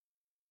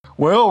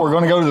Well, we're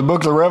going to go to the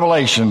book of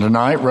Revelation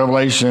tonight,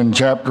 Revelation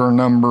chapter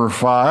number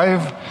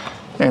 5,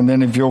 and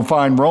then if you'll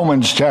find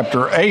Romans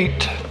chapter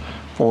 8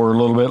 for a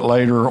little bit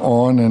later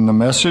on in the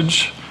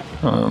message.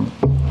 We're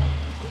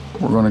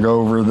going to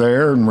go over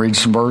there and read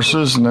some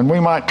verses, and then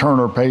we might turn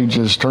the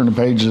pages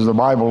of the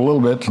Bible a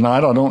little bit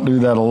tonight. I don't do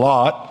that a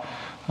lot,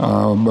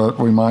 but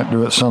we might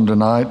do it some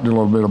tonight, do a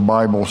little bit of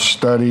Bible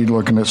study,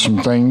 looking at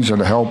some things that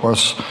help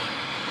us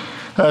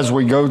as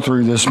we go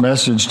through this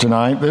message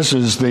tonight. This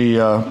is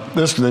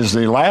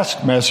the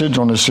last message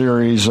on the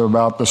series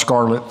about the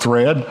scarlet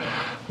thread,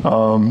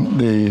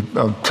 the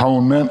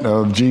atonement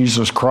of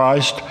Jesus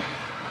Christ.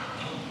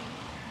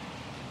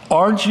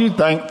 Aren't you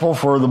thankful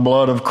for the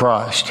blood of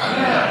Christ?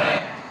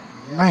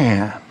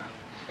 Man,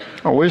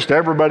 I wish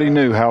everybody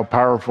knew how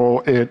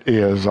powerful it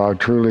is. I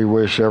truly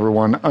wish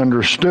everyone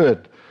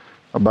understood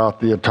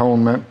about the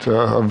atonement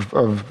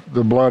of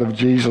the blood of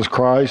Jesus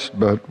Christ,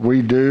 but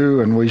we do,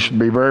 and we should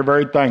be very,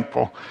 very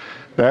thankful.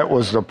 That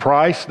was the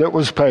price that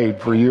was paid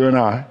for you and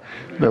I,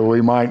 that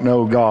we might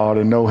know God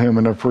and know Him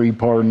in a free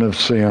pardon of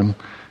sin.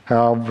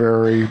 How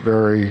very,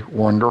 very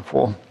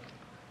wonderful.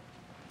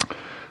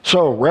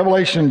 So,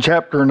 Revelation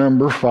chapter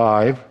number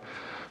 5,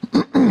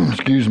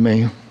 excuse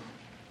me,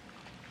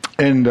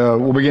 and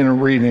we'll begin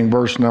reading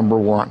verse number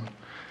 1.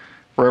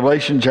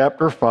 Revelation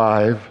chapter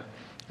 5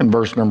 and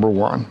verse number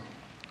 1.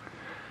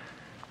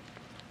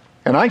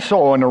 And I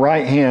saw in the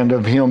right hand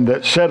of him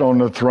that sat on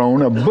the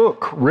throne a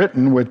book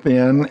written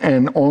within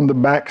and on the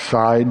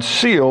backside,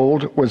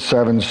 sealed with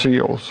 7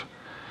 seals.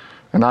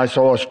 And I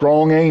saw a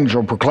strong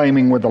angel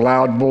proclaiming with a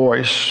loud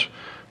voice,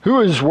 "Who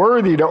is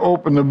worthy to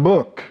open the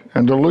book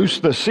and to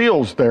loose the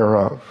seals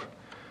thereof?"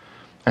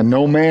 And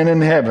no man in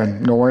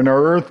heaven, nor in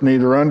earth,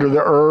 neither under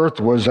the earth,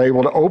 was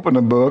able to open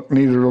the book,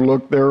 neither to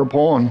look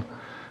thereon.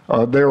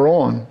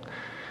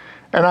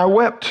 And I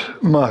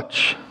wept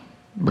much,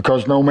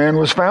 because no man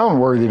was found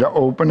worthy to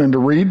open and to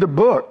read the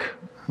book,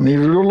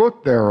 neither to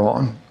look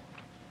thereon.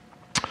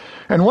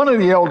 And one of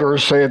the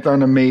elders saith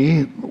unto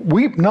me,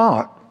 "Weep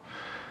not.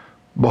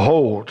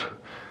 Behold,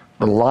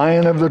 the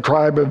Lion of the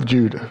tribe of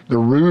Judah, the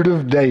Root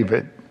of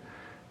David,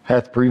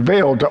 hath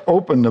prevailed to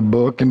open the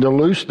book and to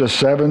loose the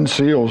 7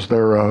 seals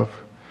thereof."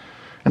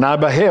 And I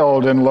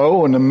beheld, and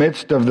lo, in the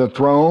midst of the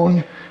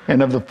throne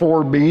and of the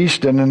 4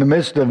 beasts, and in the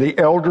midst of the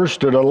elders,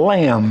 stood a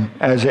lamb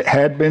as it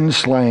had been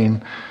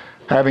slain,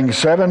 having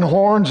 7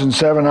 horns and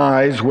 7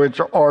 eyes, which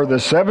are the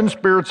 7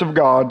 spirits of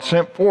God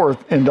sent forth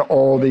into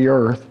all the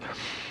earth.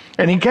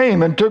 And he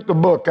came and took the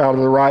book out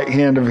of the right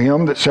hand of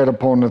him that sat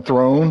upon the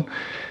throne.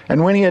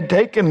 And when he had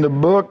taken the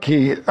book,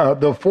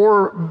 the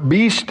 4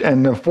 beasts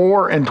and the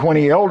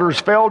 24 elders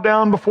fell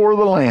down before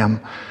the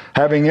Lamb,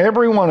 having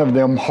every one of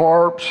them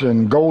harps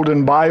and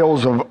golden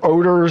vials of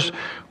odors,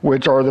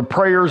 which are the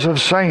prayers of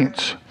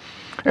saints.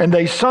 And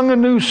they sung a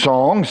new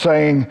song,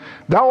 saying,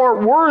 "Thou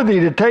art worthy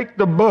to take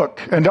the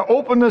book and to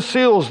open the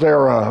seals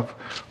thereof.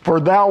 For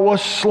thou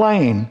wast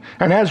slain,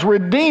 and hast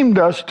redeemed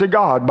us to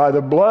God by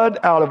the blood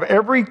out of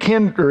every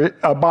kindred,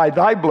 by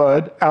thy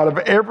blood out of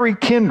every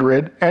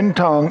kindred and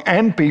tongue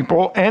and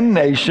people and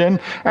nation,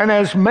 and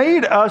hast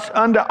made us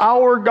unto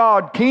our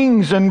God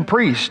kings and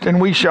priests, and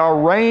we shall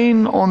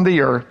reign on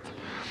the earth."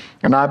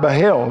 And I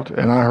beheld,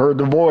 and I heard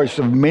the voice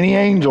of many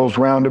angels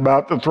round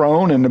about the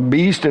throne, and the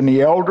beast and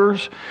the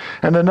elders,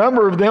 and the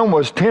number of them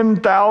was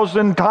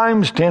 10,000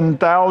 times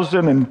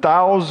 10,000 and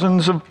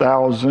thousands of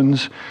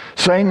thousands,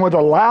 saying with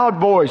a loud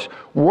voice,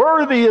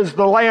 "Worthy is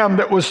the Lamb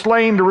that was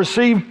slain to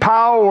receive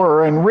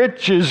power and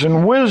riches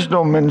and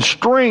wisdom and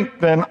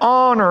strength and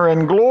honor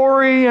and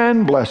glory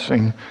and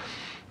blessing."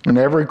 And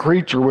every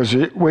creature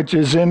which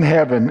is in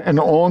heaven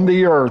and on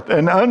the earth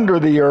and under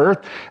the earth,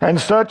 and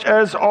such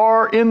as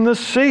are in the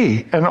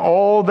sea, and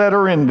all that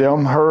are in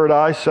them, heard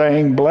I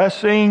saying,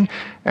 "Blessing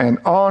and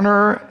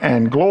honor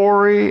and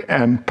glory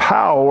and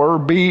power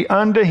be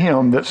unto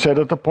him that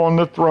sitteth upon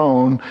the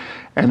throne,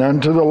 and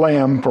unto the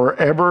Lamb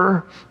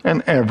forever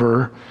and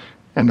ever."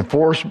 And the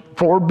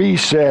 4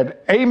 beasts said,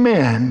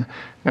 "Amen."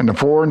 And the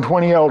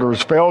 24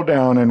 elders fell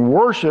down and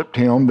worshipped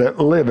him that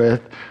liveth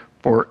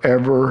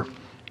forever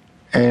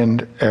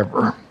and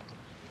ever.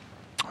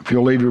 If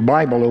you'll leave your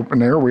Bible open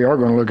there, we are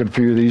going to look at a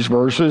few of these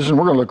verses, and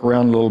we're going to look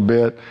around a little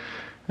bit,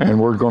 and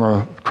we're going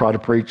to try to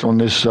preach on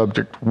this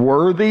subject.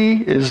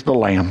 Worthy is the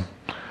Lamb.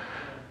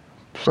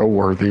 So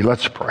worthy.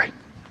 Let's pray.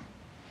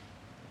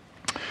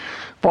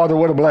 Father,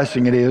 what a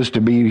blessing it is to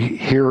be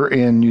here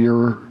in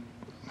your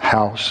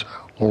house,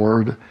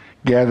 Lord,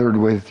 gathered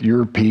with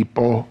your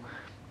people.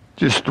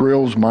 Just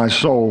thrills my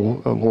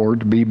soul,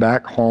 Lord, to be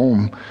back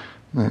home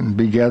and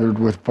be gathered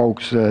with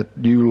folks that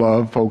you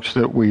love, folks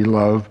that we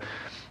love.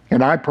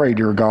 And I pray,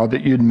 dear God,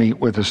 that you'd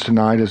meet with us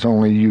tonight as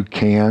only you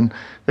can,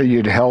 that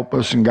you'd help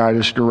us and guide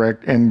us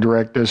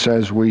direct us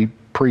as we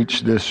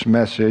preach this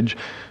message.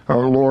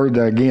 Lord,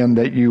 again,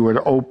 that you would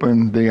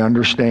open the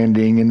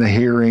understanding and the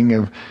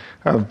hearing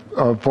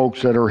of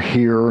folks that are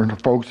here and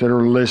folks that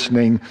are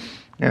listening.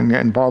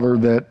 And Father,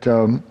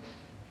 that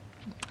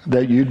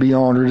that you'd be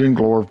honored and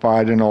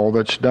glorified in all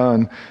that's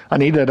done. I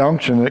need that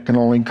unction that can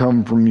only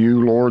come from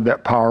you, Lord,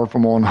 that power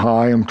from on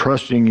high. I'm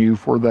trusting you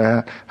for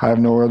that. I have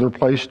no other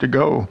place to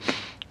go.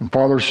 And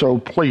Father, so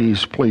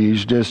please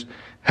just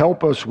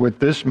help us with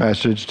this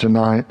message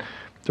tonight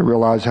to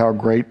realize how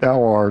great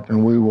thou art,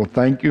 and we will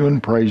thank you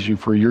and praise you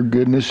for your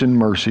goodness and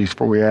mercies,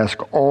 for we ask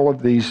all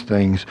of these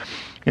things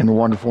in the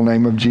wonderful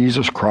name of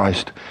Jesus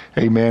Christ.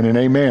 Amen and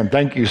amen.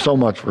 Thank you so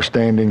much for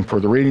standing for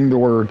the reading of the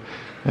word,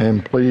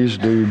 and please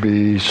do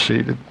be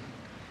seated.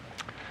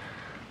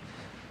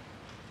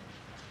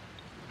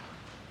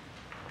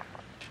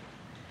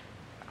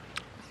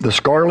 The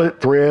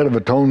scarlet thread of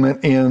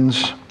atonement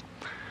ends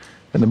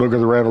in the book of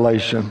the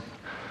Revelation.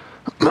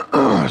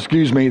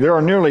 Excuse me, there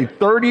are nearly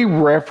 30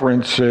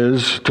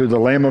 references to the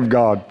Lamb of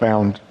God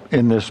found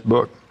in this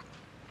book.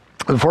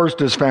 The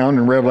first is found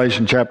in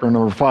Revelation chapter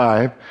number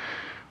 5,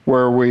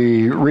 where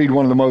we read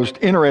one of the most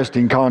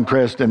interesting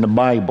contrasts in the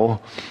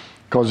Bible,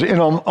 because in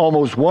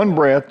almost one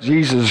breath,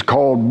 Jesus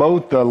called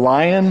both the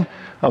Lion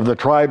of the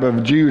tribe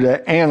of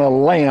Judah and a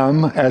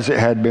lamb as it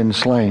had been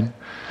slain.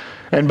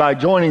 And by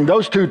joining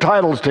those two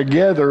titles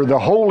together, the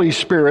Holy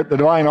Spirit, the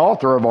divine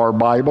author of our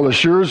Bible,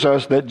 assures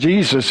us that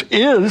Jesus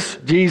is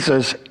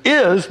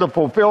the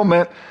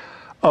fulfillment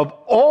of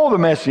all the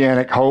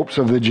messianic hopes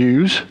of the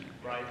Jews.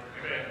 Right.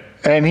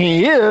 And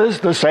he is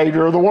the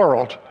Savior of the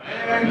world.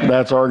 Amen.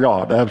 That's our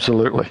God,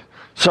 absolutely.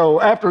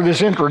 So after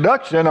this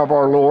introduction of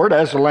our Lord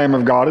as the Lamb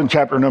of God in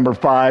chapter number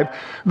 5,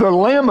 the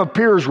Lamb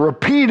appears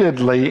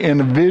repeatedly in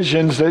the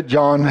visions that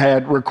John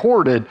had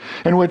recorded.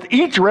 And with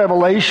each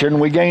revelation,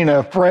 we gain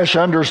a fresh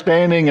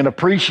understanding and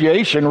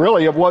appreciation,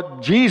 really, of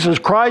what Jesus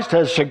Christ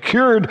has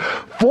secured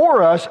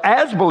for us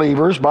as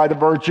believers by the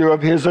virtue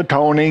of his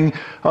atoning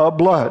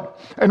blood.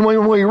 And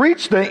when we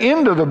reach the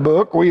end of the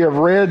book, we have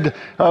read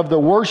of the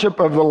worship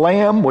of the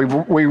Lamb. We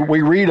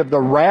read of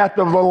the wrath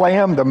of the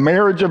Lamb, the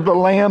marriage of the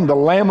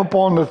Lamb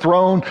upon the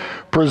throne,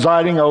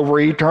 presiding over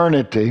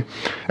eternity.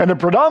 And the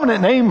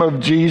predominant name of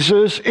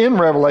Jesus in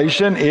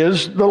Revelation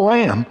is the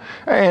Lamb.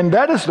 And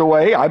that is the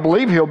way I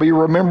believe he'll be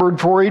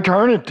remembered for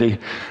eternity.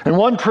 And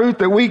one truth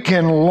that we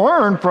can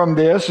learn from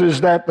this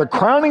is that the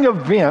crowning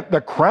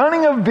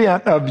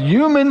event of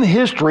human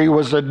history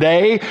was the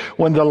day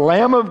when the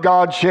Lamb of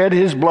God shed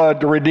his blood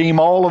to redeem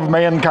all of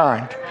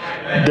mankind.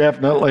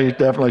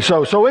 Definitely.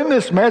 So in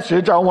this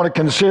message, I want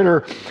to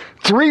consider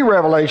 3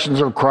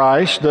 revelations of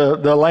Christ,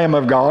 the Lamb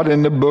of God,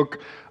 in the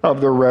book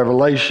of the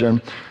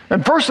Revelation.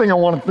 And first thing I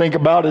want to think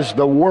about is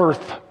the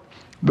worth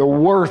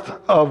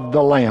of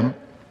the Lamb.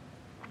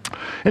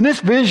 In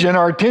this vision,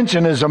 our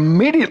attention is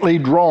immediately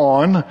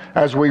drawn,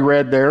 as we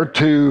read there,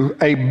 to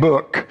a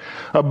book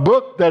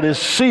that is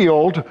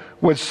sealed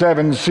with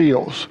 7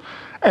 seals.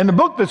 And the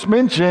book that's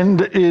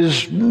mentioned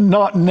is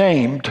not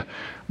named,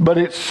 but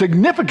its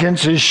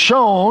significance is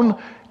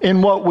shown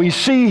in what we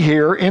see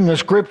here in the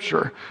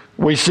scripture.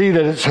 We see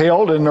that it's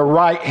held in the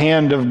right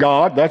hand of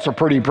God. That's a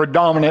pretty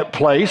predominant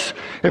place,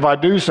 if I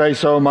do say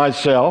so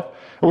myself.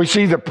 We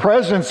see the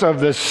presence of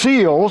the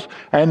seals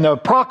and the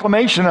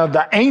proclamation of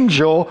the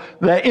angel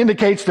that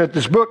indicates that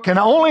this book can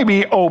only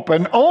be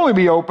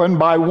opened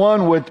by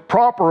one with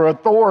proper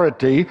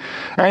authority.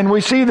 And we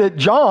see that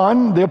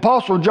John, the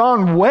Apostle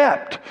John,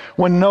 wept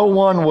when no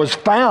one was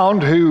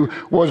found who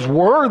was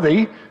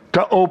worthy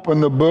to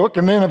open the book.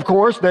 And then, of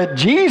course,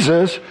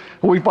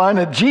 we find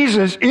that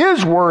Jesus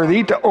is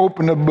worthy to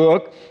open the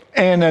book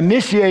and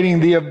initiating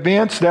the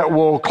events that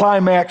will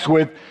climax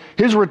with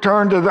his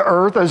return to the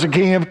earth as the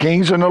King of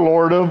Kings and the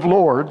Lord of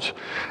Lords.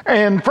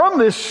 And from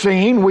this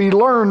scene, we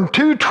learn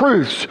 2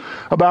 truths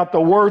about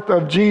the worth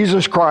of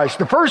Jesus Christ.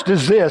 The first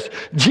is this: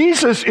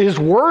 Jesus is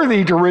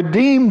worthy to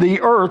redeem the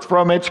earth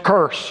from its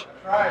curse.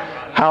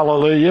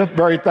 Hallelujah.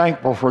 Very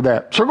thankful for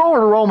that. So go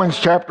over to Romans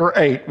chapter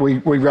 8.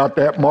 We've got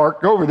that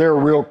marked. Go over there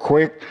real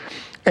quick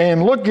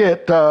and look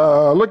at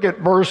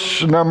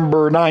verse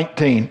number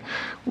 19.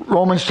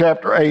 Romans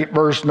chapter 8,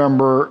 verse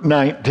number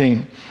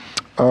 19.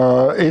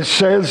 It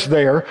says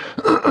there,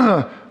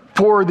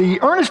 For the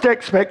earnest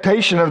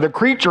expectation of the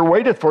creature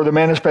waiteth for the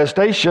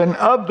manifestation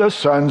of the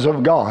sons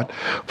of God.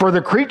 For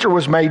the creature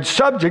was made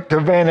subject to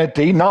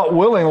vanity, not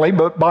willingly,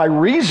 but by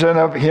reason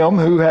of him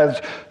who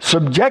has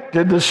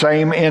subjected the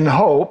same in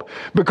hope,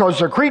 because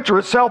the creature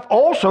itself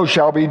also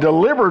shall be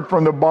delivered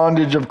from the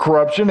bondage of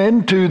corruption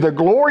into the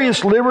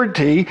glorious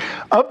liberty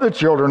of the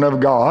children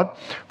of God.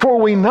 For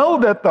we know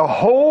that the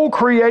whole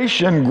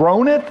creation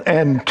groaneth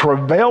and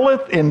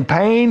travaileth in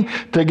pain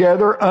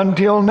together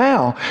until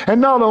now.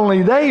 And not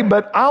only they,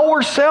 but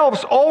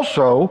ourselves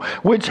also,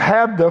 which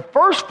have the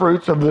first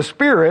fruits of the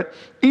Spirit,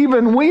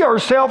 even we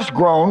ourselves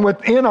groan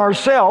within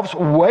ourselves,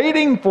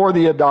 waiting for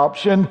the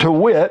adoption, to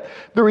wit,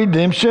 the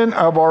redemption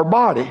of our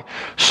body.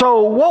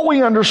 So what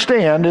we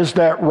understand is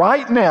that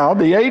right now,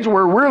 the age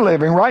where we're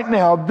living, right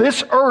now,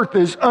 this earth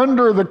is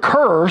under the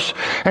curse,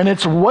 and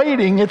it's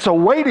awaiting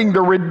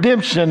the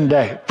redemption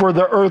day for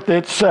the earth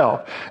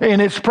itself. In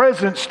its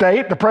present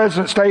state, the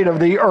present state of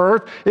the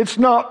earth, it's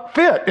not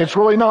fit. It's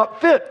really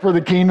not fit for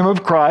the kingdom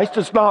of Christ.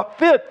 It's not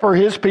fit for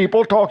his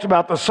people. It talks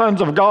about the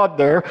sons of God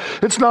there.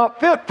 It's not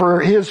fit for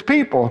his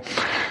people.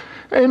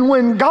 And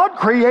when God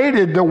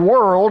created the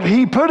world,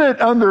 he put it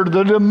under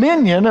the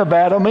dominion of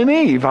Adam and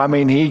Eve. I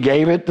mean, he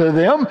gave it to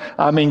them.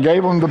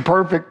 Gave them the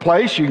perfect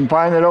place. You can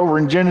find it over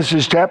in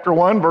Genesis chapter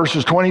 1,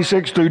 verses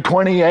 26 through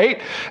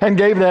 28, and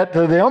gave that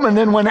to them. And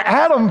then when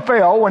Adam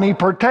fell, when he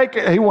partook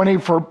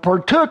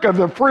of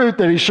the fruit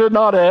that he should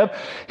not have,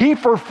 he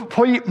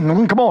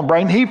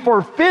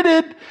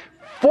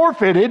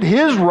forfeited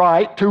his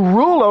right to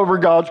rule over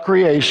God's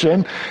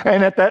creation,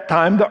 and at that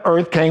time the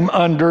earth came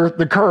under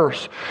the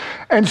curse.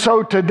 And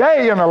so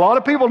today, and a lot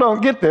of people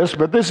don't get this,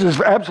 but this is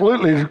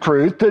absolutely the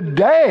truth,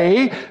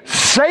 today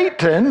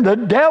Satan, the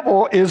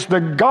devil, is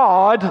the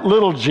God,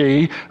 little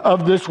g,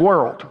 of this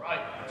world.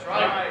 That's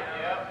right.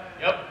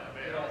 Yep.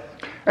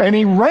 And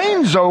he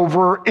reigns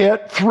over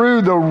it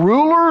through the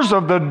rulers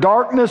of the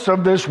darkness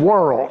of this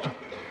world.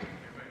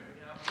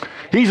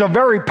 He's a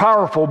very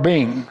powerful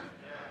being.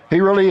 He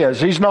really is.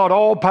 He's not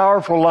all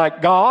powerful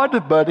like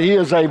God, but he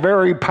is a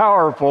very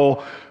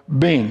powerful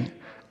being.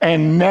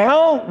 And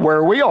now,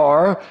 where we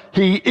are,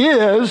 he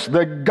is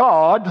the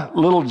God,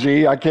 little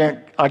g, I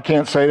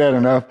can't say that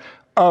enough,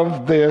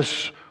 of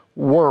this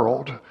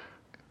world.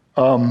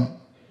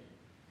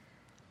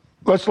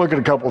 Let's look at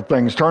a couple of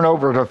things. Turn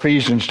over to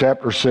Ephesians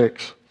chapter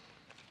 6.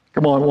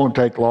 Come on, it won't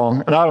take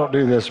long. And I don't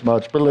do this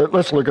much, but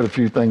let's look at a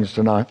few things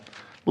tonight.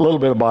 A little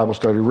bit of Bible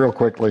study real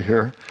quickly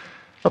here.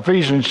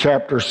 Ephesians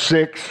chapter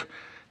 6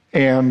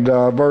 and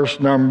verse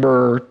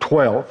number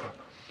 12.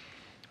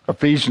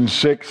 Ephesians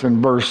 6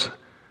 and verse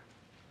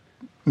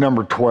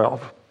number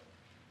 12.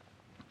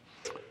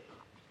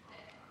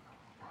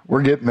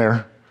 We're getting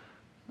there.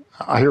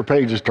 I hear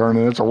pages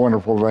turning. It's a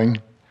wonderful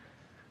thing.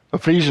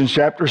 Ephesians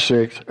chapter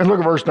 6, and look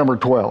at verse number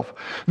 12.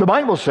 The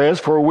Bible says,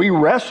 "For we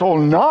wrestle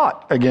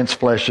not against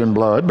flesh and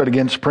blood, but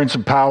against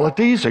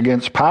principalities,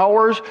 against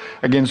powers,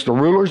 against the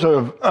rulers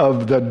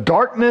of the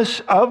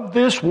darkness of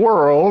this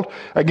world,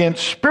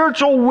 against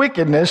spiritual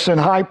wickedness in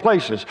high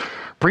places."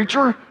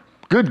 Preacher,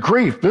 good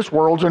grief, this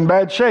world's in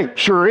bad shape.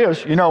 Sure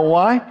is. You know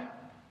why?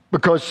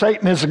 Because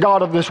Satan is the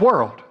god of this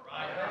world.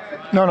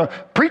 No,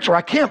 preacher, I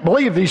can't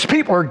believe these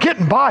people are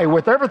getting by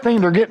with everything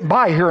they're getting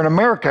by here in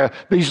America.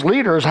 These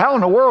leaders, how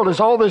in the world is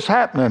all this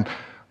happening?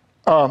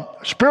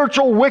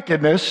 Spiritual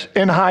wickedness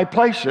in high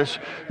places.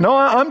 No,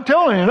 I'm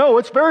telling you, no,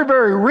 it's very,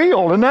 very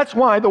real. And that's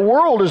why the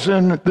world is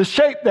in the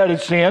shape that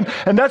it's in.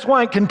 And that's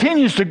why it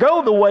continues to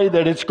go the way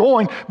that it's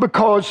going,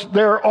 because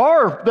there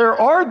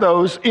are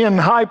those in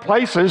high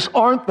places,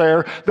 aren't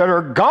there, that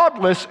are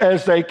godless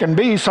as they can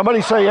be.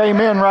 Somebody say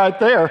amen right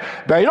there.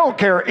 They don't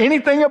care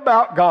anything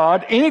about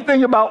God,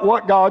 anything about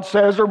what God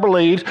says or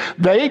believes.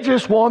 They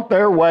just want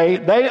their way.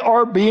 They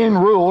are being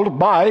ruled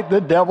by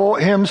the devil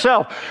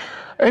himself.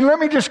 And let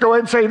me just go ahead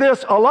and say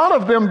this. A lot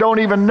of them don't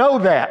even know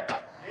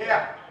that.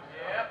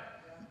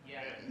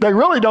 They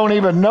really don't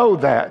even know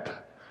that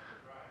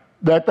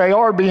they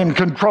are being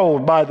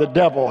controlled by the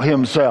devil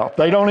himself.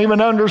 They don't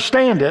even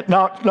understand it.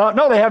 No,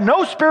 they have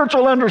no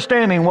spiritual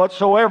understanding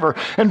whatsoever.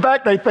 In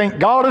fact, they think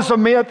God is a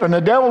myth and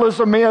the devil is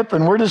a myth,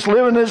 and we're just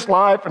living this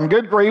life, and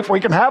good grief, we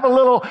can have a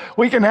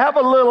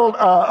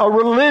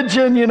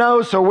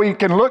religion, so we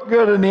can look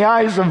good in the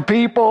eyes of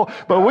people,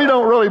 but we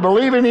don't really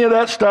believe any of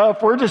that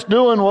stuff. We're just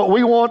doing what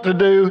we want to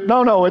do.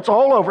 No, it's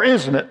all over,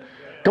 isn't it?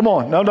 Come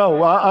on.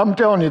 No. I'm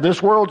telling you,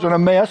 this world's in a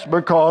mess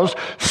because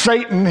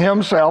Satan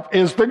himself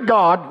is the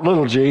God,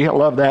 little g, I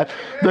love that,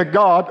 the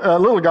God,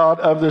 little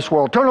God of this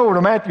world. Turn over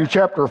to Matthew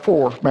chapter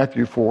 4.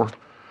 Matthew 4.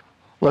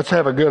 Let's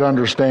have a good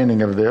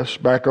understanding of this.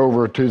 Back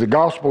over to the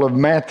Gospel of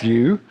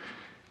Matthew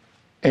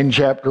in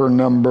chapter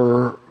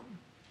number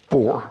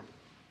 4.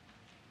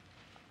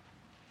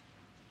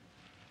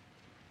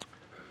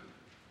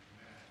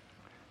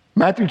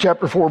 Matthew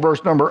chapter 4,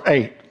 verse number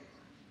 8.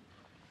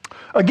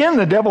 "Again,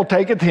 the devil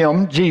taketh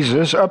him,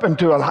 Jesus, up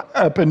into an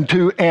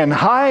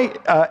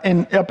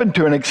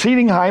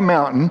exceeding high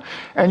mountain,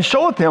 and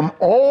showeth him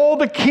all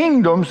the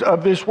kingdoms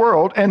of this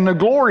world and the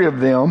glory of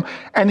them.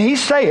 And he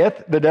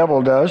saith," the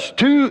devil does,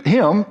 "to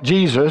him,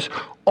 Jesus,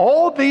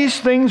 all these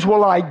things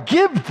will I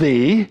give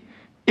thee,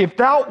 if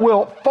thou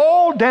wilt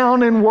fall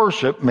down and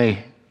worship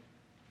me."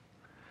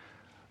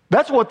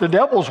 That's what the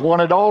devil's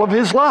wanted all of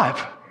his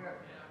life,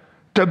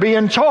 to be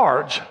in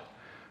charge,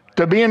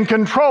 to be in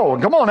control.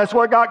 Come on, that's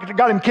what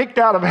got him kicked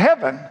out of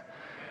heaven.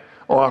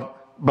 Well,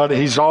 but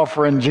he's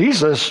offering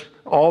Jesus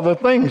all the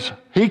things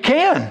he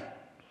can.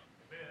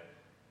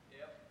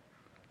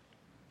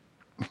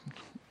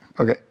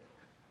 Okay.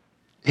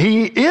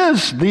 He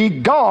is the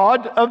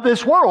God of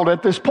this world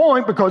at this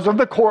point because of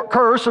the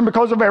curse and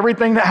because of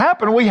everything that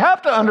happened. We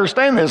have to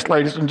understand this,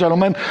 ladies and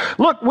gentlemen.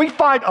 Look, we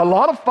fight a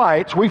lot of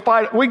fights. We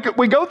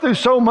go through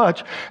so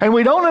much, and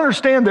we don't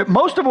understand that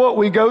most of what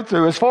we go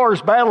through as far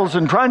as battles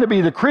and trying to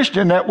be the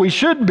Christian that we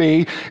should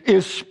be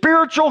is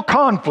spiritual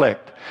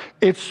conflict.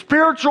 It's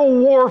spiritual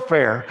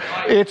warfare.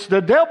 It's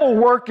the devil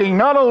working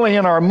not only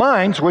in our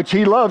minds, which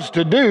he loves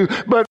to do,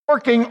 but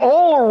working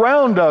all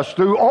around us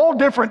through all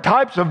different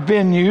types of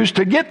venues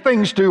to get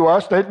things to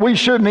us that we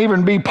shouldn't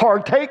even be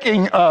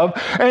partaking of.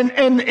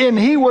 And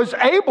he was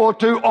able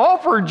to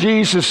offer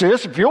Jesus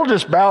this, if you'll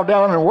just bow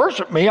down and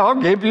worship me, I'll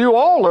give you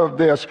all of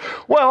this.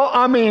 Well,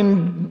 I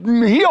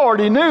mean, he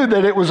already knew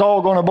that it was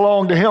all going to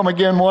belong to him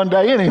again one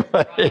day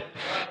anyway.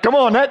 Come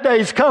on, that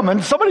day's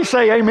coming. Somebody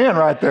say amen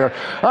right there.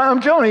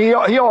 I'm telling you,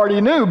 he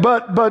already knew,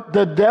 but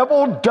the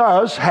devil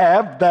does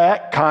have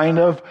that kind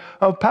of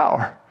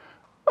power.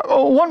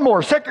 Oh, one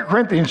more, 2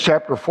 Corinthians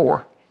chapter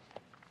 4.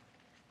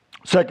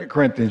 2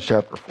 Corinthians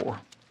chapter 4.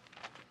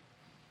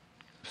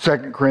 2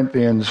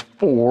 Corinthians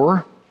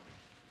 4.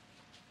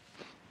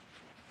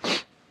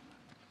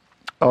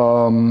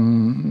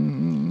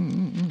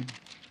 And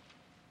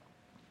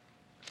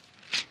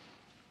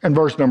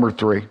verse number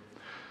 3.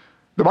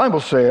 The Bible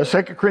says,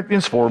 2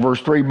 Corinthians 4,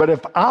 verse 3, but if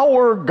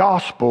our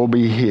gospel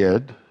be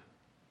hid,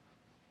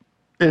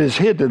 it is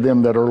hid to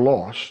them that are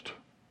lost.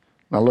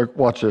 Now look,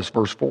 watch this,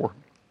 verse 4.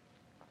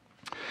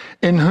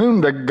 In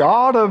whom the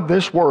God of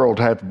this world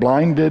hath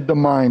blinded the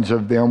minds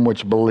of them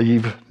which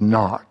believe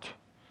not,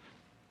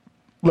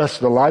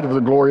 lest the light of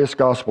the glorious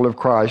gospel of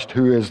Christ,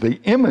 who is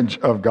the image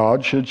of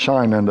God, should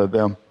shine unto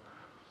them.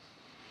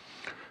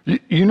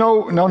 You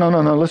know, no,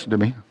 listen to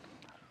me.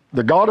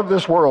 The God of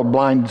this world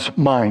blinds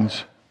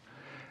minds.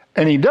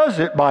 And he does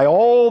it by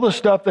all the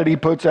stuff that he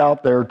puts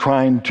out there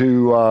trying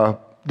to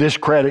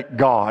discredit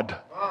God.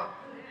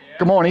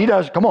 Come on, he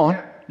does. Come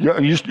on.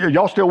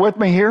 Y'all still with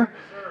me here?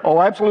 Oh,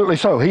 absolutely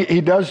so.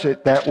 He does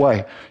it that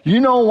way.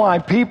 You know why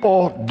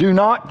people do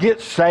not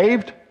get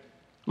saved?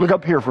 Look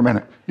up here for a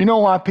minute. You know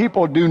why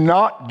people do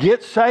not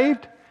get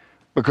saved?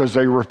 Because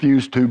they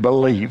refuse to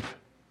believe.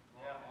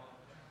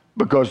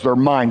 Because their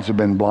minds have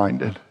been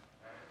blinded.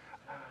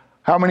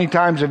 How many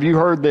times have you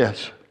heard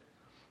this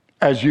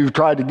as you've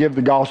tried to give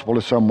the gospel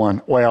to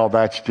someone? Well,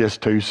 that's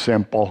just too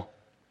simple.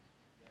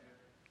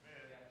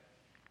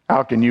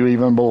 How can you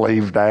even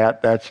believe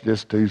that? That's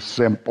just too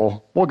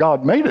simple. Well,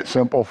 God made it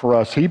simple for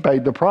us. He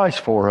paid the price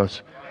for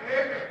us.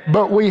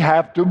 But we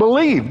have to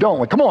believe, don't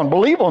we? Come on,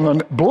 believe on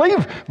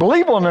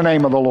the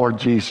name of the Lord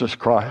Jesus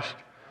Christ.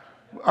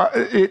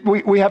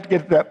 We have to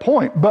get to that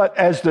point. But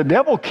as the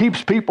devil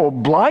keeps people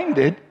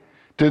blinded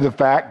to the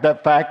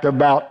fact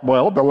about,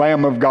 well, the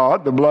Lamb of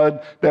God, the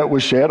blood that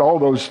was shed, all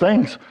those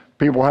things,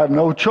 people have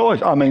no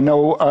choice.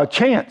 No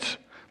chance.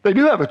 They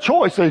do have a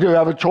choice. They do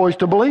have a choice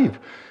to believe.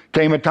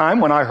 Came a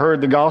time when I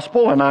heard the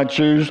gospel and I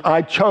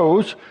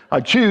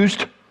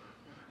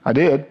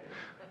did,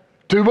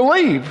 to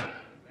believe.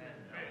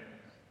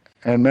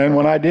 And then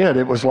when I did,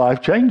 it was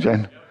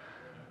life-changing.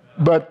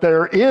 But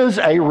there is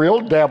a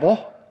real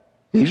devil.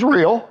 He's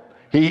real.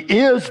 He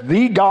is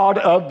the God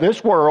of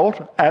this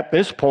world at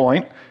this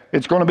point.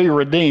 It's going to be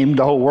redeemed,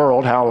 the whole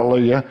world,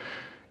 hallelujah.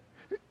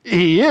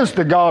 He is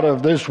the God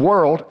of this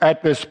world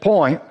at this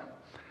point,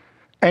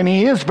 and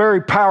he is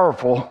very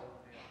powerful.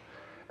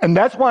 And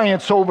that's why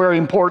it's so very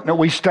important that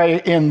we stay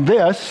in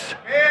this.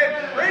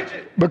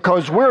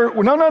 Because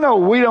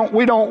we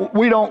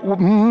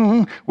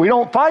don't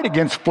fight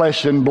against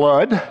flesh and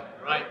blood.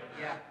 Right.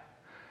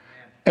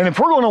 And if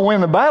we're going to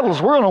win the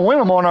battles, we're going to win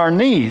them on our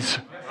knees,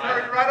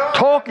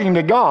 talking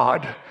to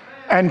God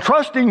and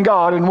trusting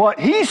God in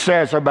what he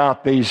says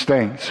about these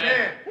things.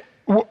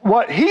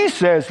 What he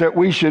says that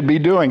we should be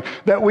doing,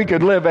 that we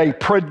could live a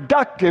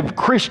productive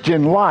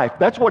Christian life.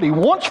 That's what he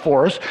wants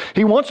for us.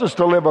 He wants us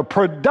to live a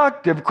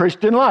productive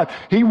Christian life.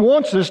 He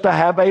wants us to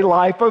have a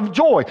life of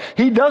joy.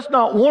 He does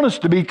not want us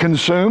to be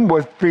consumed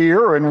with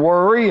fear and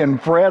worry and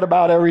fret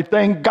about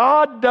everything.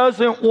 God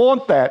doesn't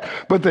want that.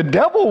 But the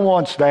devil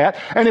wants that.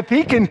 And if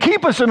he can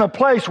keep us in a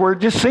place where it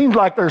just seems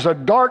like there's a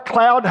dark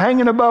cloud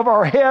hanging above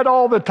our head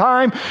all the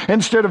time,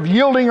 instead of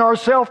yielding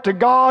ourselves to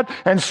God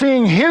and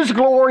seeing his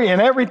glory in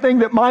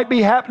everything that might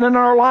be happening in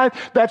our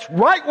life, that's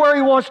right where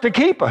he wants to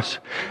keep us.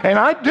 And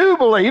I do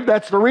believe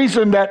that's the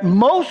reason that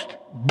most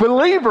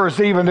believers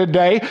even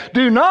today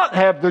do not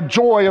have the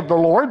joy of the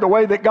Lord the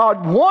way that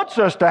God wants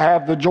us to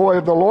have the joy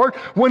of the Lord,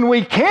 when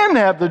we can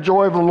have the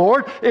joy of the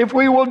Lord if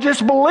we will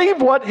just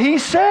believe what he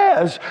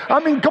says.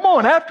 Come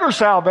on, after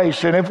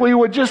salvation, if we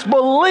would just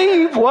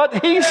believe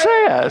what he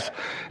says.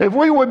 If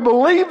we would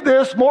believe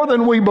this more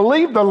than we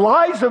believe the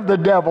lies of the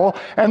devil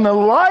and the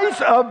lies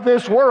of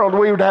this world,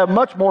 we would have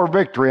much more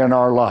victory in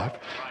our life.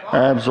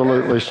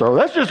 Absolutely so.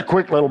 That's just a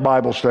quick little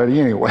Bible study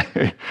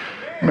anyway.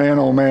 Man,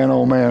 oh man,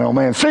 oh man, oh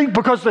man. See,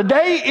 because the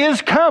day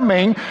is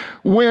coming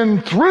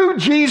when through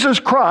Jesus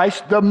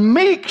Christ the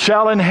meek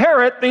shall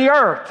inherit the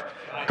earth.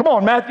 Come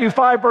on, Matthew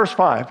 5, verse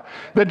 5.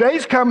 The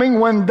day's coming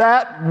when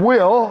that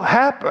will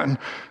happen.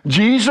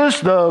 Jesus,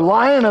 the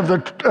Lion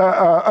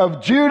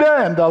of Judah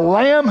and the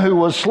Lamb who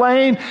was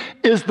slain,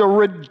 is the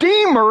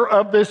Redeemer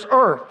of this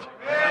earth.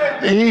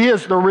 He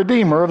is the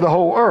Redeemer of the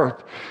whole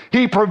earth.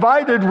 He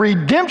provided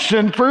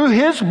redemption through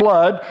His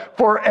blood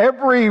for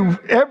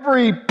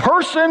every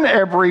person,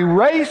 every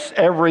race,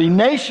 every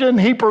nation.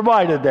 He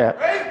provided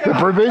that. The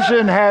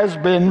provision has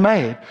been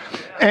made.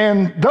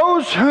 And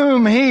those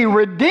whom He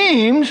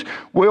redeems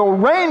will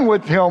reign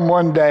with Him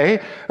one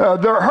day,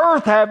 the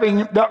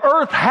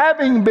earth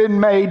having been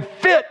made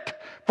fit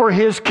for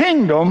His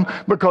kingdom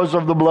because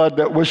of the blood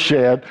that was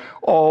shed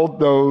all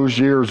those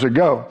years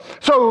ago.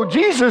 So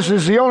Jesus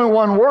is the only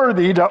one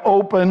worthy to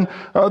open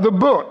the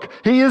book.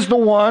 He is the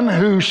one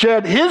who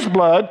shed His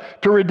blood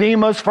to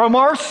redeem us from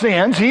our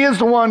sins. He is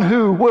the one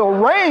who will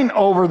reign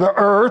over the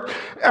earth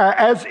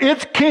as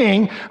its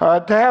king,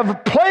 to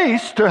have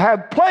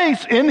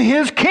place in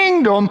His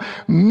kingdom.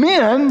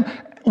 Men,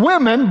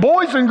 women,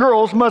 boys and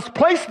girls must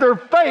place their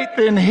faith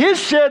in His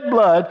shed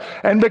blood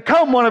and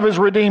become one of His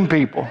redeemed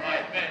people.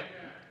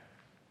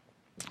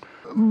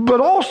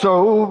 But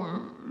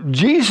also,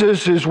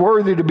 Jesus is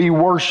worthy to be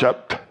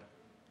worshiped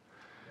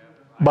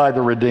by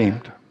the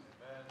redeemed.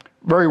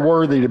 Very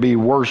worthy to be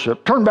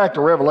worshiped. Turn back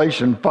to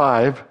Revelation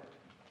 5.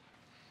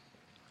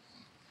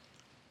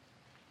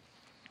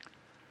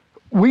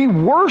 We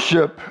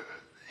worship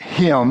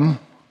Him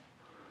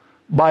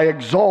by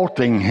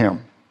exalting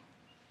Him.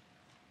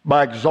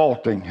 By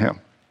exalting Him.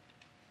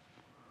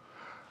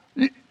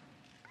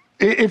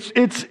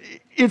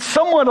 It's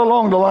somewhat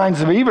along the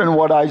lines of even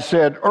what I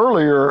said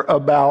earlier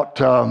about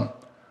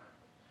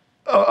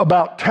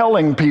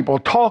telling people,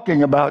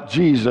 talking about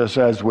Jesus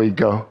as we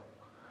go,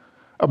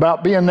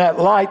 about being that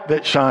light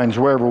that shines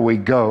wherever we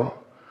go,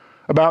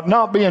 about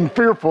not being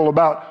fearful,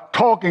 about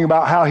talking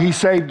about how He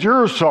saved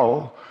your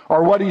soul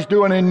or what He's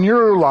doing in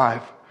your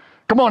life.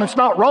 Come on, it's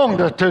not wrong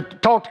to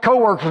talk to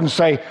coworkers and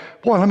say,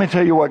 boy, let me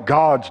tell you what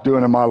God's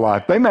doing in my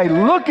life. They may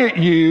look at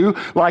you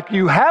like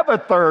you have a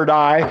third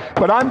eye,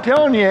 but I'm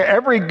telling you,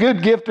 every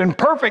good gift and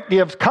perfect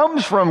gift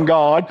comes from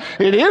God.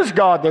 It is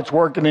God that's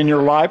working in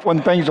your life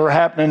when things are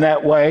happening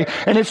that way.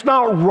 And it's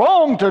not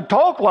wrong to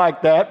talk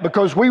like that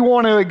because we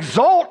want to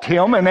exalt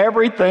Him in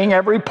everything,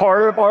 every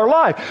part of our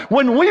life.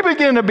 When we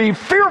begin to be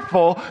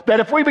fearful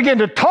that if we begin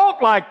to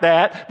talk like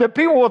that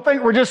people will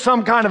think we're just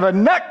some kind of a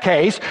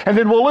nutcase and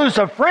then we'll lose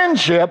a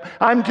friendship,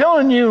 I'm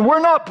telling you, we're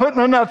not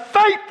putting enough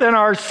faith in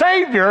our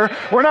Savior.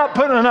 We're not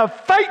putting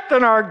enough faith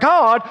in our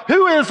God,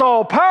 who is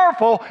all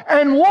powerful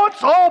and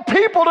wants all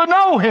people to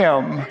know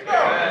Him.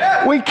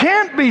 We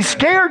can't be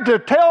scared to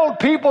tell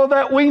people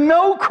that we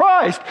know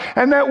Christ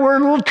and that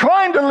we're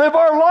trying to live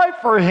our life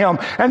for Him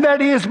and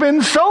that He has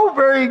been so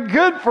very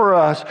good for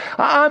us.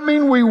 I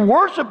mean, we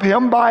worship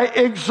Him by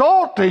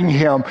exalting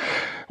Him.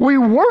 We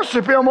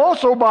worship Him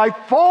also by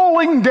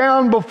falling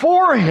down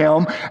before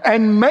Him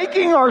and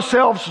making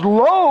ourselves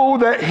low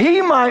that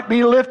He might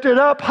be lifted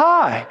up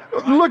high.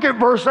 Look at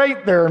verse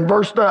 8 there in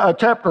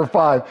chapter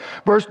 5,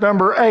 verse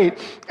number 8.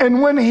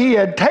 And when He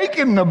had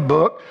taken the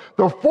book,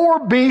 the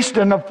 4 beasts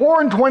and the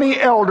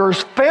 24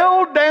 elders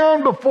fell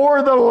down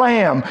before the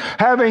Lamb,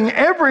 having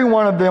every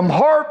one of them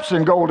harps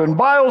and golden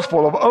vials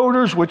full of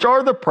odors, which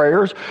are the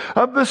prayers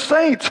of the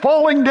saints.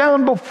 Falling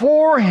down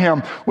before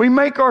Him, we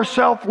make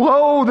ourselves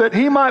low that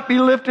He might be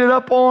lifted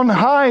up on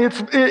high.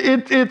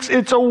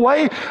 It's a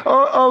way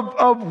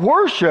of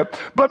worship,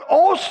 but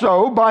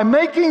also by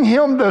making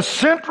Him the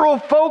central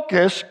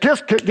focus.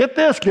 Just get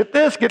this,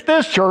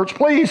 church,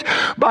 please.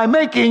 By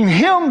making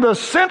Him the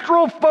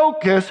central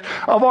focus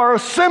of our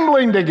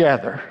assembling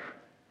together.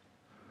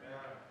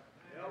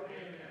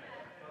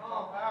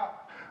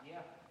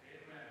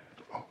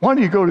 Why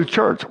do you go to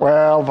church?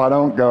 Well, if I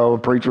don't go,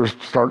 the preacher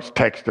starts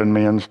texting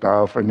me and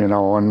stuff, and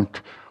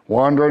and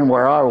wondering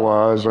where I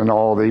was and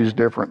all these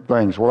different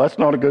things. Well, that's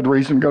not a good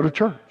reason to go to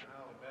church.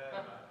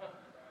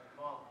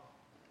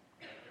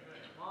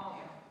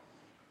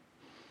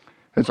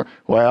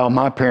 Well,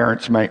 my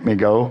parents make me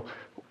go.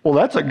 Well,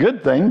 that's a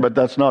good thing, but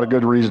that's not a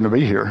good reason to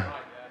be here.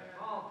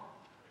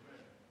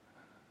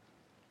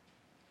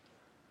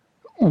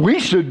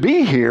 We should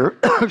be here,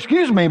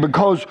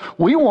 because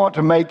we want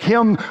to make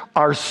Him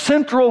our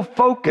central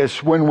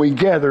focus when we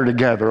gather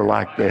together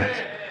like this.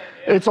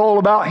 It's all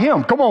about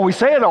Him. Come on, we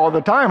say it all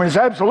the time, and it's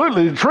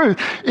absolutely the truth.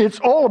 It's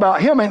all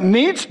about Him. It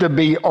needs to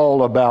be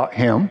all about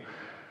Him.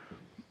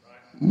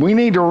 We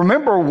need to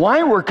remember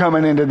why we're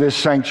coming into this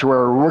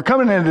sanctuary. We're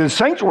coming into this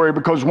sanctuary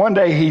because one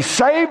day He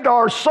saved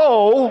our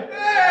soul,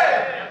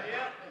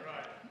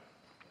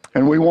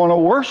 and we want to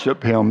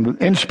worship Him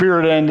in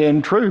spirit and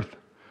in truth.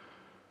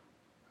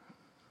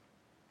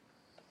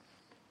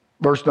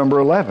 Verse number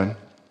 11.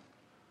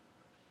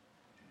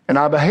 And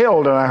I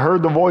beheld, and I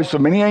heard the voice of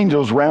many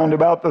angels round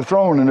about the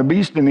throne, and the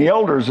beast and the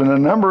elders, and the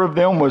number of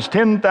them was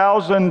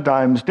 10,000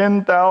 times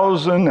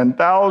 10,000 and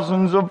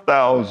thousands of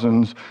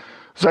thousands,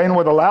 saying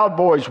with a loud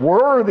voice,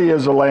 Worthy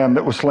is the Lamb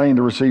that was slain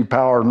to receive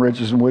power and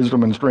riches and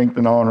wisdom and strength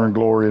and honor and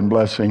glory and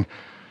blessing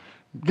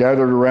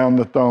gathered around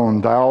the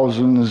throne,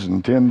 thousands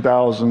and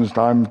 10,000s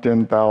times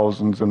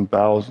 10,000s and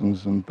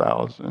thousands and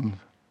thousands.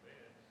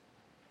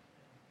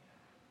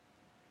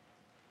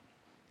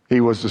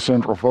 He was the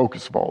central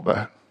focus of all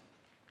that.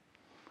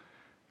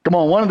 Come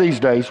on, one of these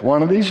days,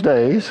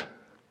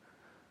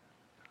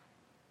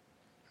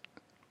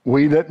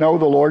 we that know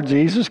the Lord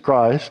Jesus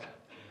Christ,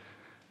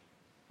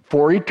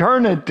 for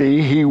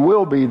eternity, He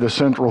will be the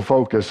central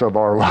focus of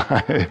our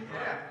life.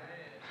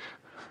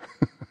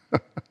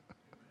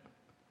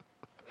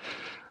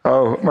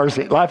 Oh,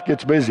 mercy. Life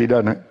gets busy,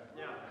 doesn't it?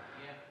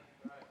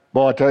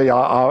 Well, I tell you,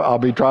 I'll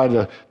be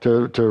trying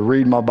to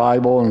read my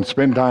Bible and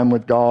spend time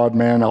with God,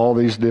 man. All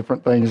these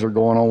different things are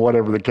going on,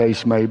 whatever the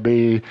case may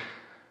be.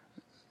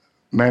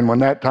 Man, when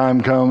that time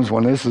comes,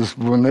 when this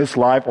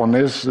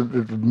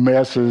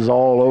mess is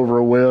all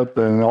over with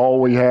and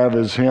all we have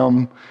is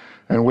Him,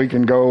 and we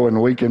can go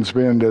and we can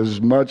spend as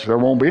much, there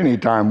won't be any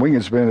time, we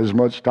can spend as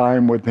much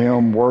time with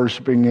Him,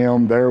 worshiping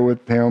Him, there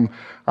with Him.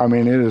 I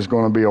mean, it is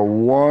going to be a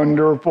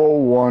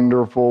wonderful,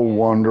 wonderful,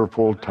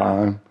 wonderful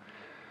time.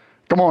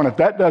 Come on, if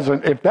that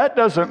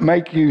doesn't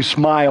make you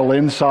smile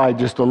inside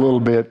just a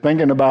little bit,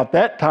 thinking about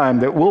that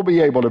time that we'll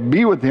be able to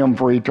be with Him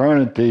for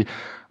eternity,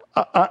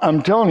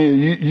 I'm telling you,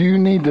 you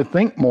need to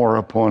think more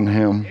upon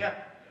Him. Yeah.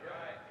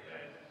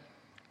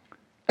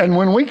 And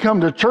when we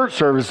come to church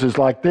services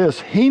like this,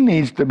 He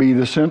needs to be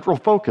the central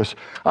focus.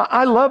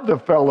 I love the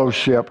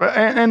fellowship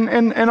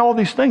and all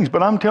these things,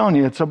 but I'm telling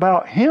you, it's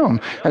about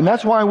Him. And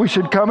that's why we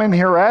should come in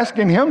here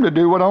asking Him to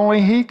do what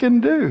only He can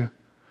do.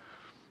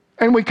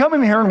 And we come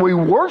in here and we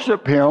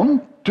worship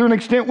Him to an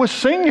extent with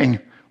singing.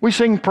 We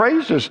sing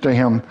praises to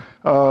Him.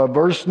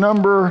 Verse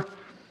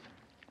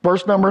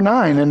number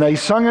 9, and they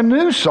sung a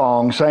new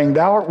song, saying,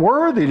 Thou art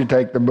worthy to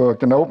take the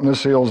book and open the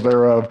seals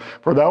thereof.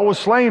 For Thou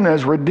wast slain and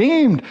hast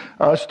redeemed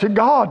us to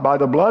God by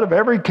the blood of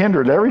every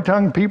kindred, every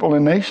tongue, people,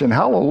 and nation.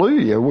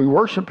 Hallelujah. We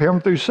worship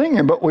Him through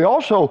singing, but we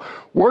also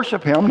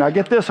worship Him. Now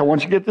get this. I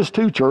want you to get this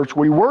too, church.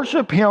 We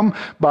worship Him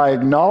by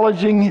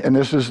acknowledging, and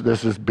this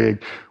is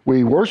big.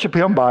 We worship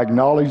Him by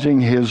acknowledging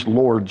His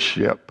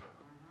lordship.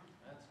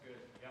 That's good.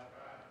 Yeah.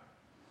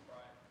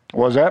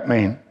 What does that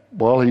mean?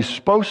 Well, he's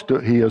supposed to,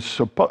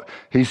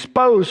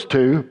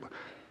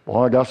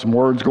 well, I got some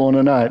words going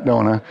tonight,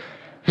 don't I?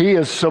 He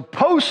is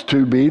supposed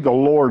to be the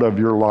Lord of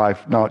your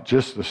life, not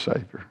just the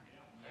Savior.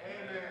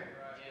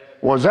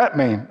 What does that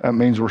mean? That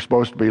means we're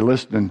supposed to be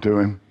listening to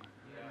Him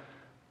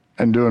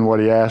and doing what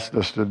He asked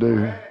us to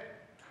do.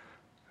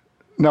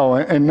 No.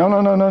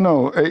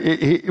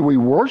 We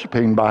worship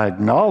Him by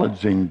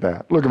acknowledging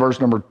that. Look at verse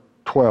number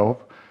 12.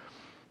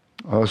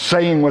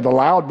 Saying with a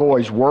loud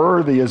voice,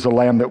 Worthy is the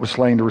Lamb that was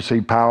slain to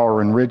receive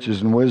power and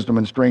riches and wisdom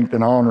and strength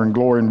and honor and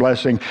glory and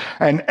blessing.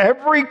 And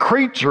every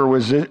creature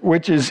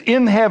which is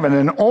in heaven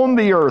and on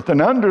the earth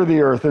and under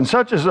the earth and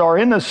such as are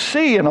in the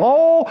sea and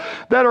all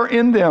that are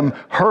in them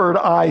heard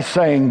I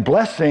saying,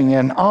 Blessing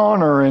and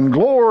honor and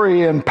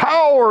glory and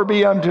power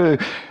be unto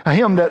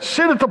Him that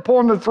sitteth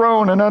upon the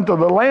throne and unto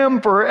the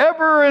Lamb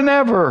forever and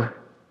ever.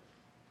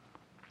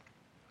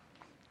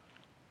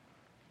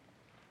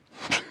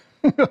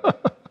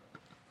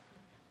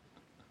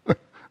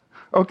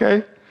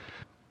 Okay.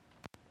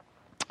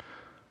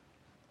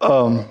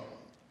 The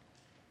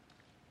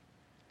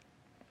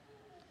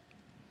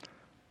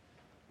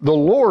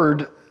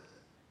Lord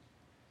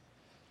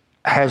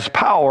has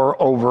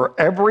power over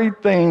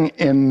everything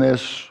in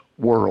this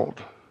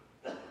world.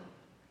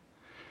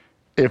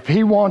 If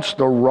He wants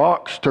the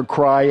rocks to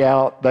cry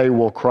out, they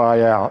will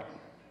cry out.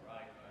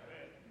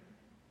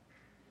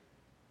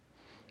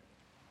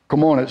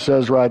 Come on, it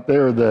says right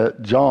there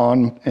that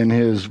John, in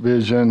his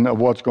vision of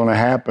what's going to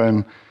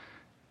happen,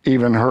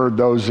 even heard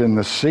those in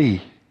the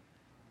sea.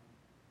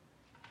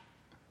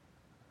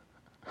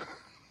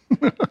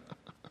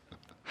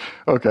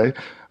 Okay.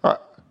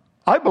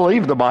 I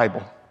believe the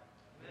Bible.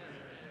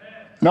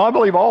 No, I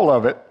believe all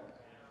of it.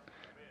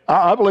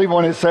 I believe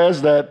when it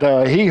says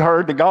that he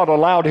heard, that God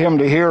allowed him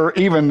to hear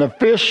even the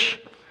fish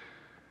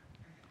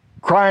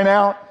crying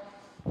out.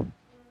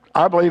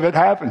 I believe it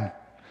happened.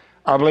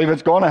 I believe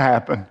it's going to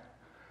happen.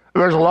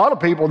 There's a lot of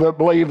people that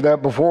believe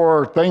that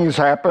before things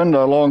happened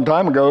a long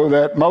time ago,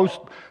 that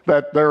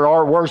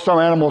were some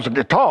animals that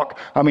could talk.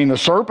 I mean, the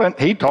serpent,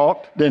 he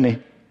talked, didn't he?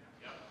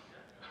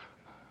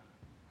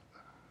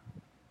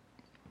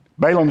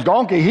 Balaam's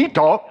donkey, he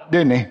talked,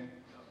 didn't he?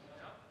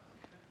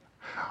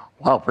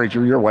 Wow,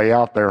 preacher, you're way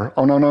out there.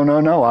 Oh,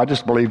 no. I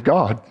just believe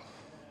God.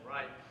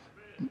 Right.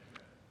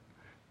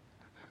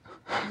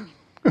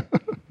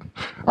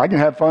 I can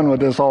have fun with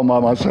this all by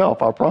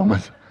myself, I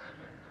promise.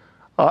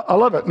 I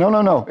love it.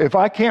 No. If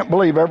I can't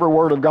believe every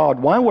word of God,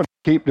 why would I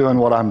keep doing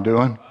what I'm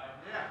doing?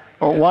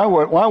 Why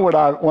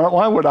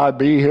would I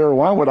be here?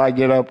 Why would I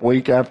get up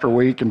week after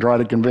week and try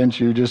to convince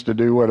you just to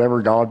do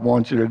whatever God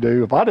wants you to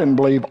do? If I didn't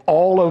believe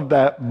all of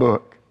that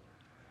book.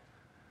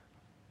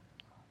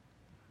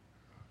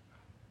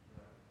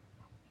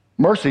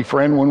 Mercy,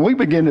 friend, when we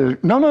begin to,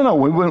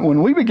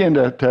 when we begin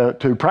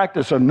to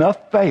practice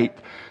enough faith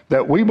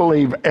that we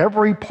believe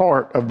every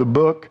part of the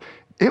book,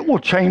 it will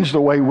change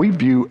the way we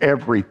view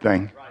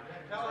everything.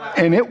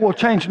 And it will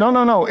change.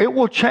 No. It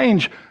will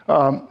change.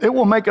 It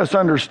will make us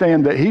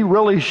understand that He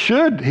really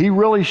should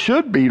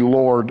be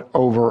Lord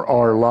over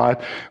our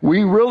life.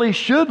 We really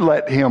should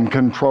let Him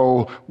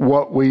control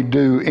what we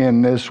do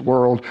in this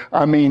world.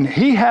 I mean,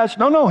 He has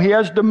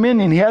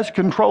dominion. He has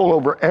control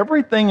over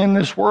everything in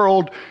this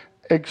world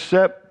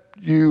except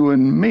you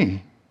and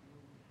me.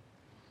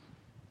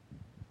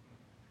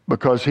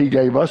 Because He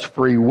gave us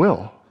free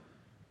will.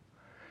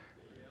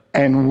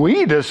 And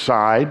we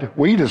decide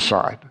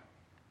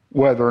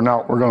whether or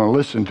not we're going to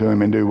listen to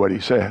Him and do what He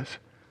says.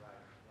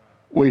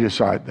 We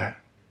decide that.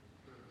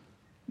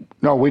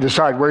 No, we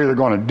decide we're either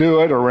going to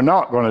do it or we're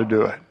not going to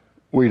do it.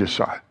 We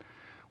decide.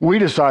 We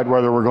decide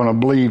whether we're going to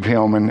believe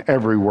Him in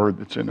every word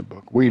that's in the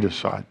book. We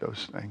decide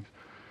those things.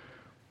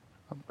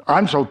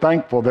 I'm so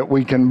thankful that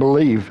we can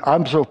believe.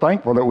 I'm so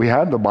thankful that we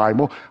have the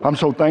Bible. I'm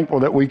so thankful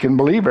that we can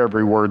believe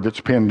every word that's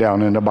pinned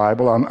down in the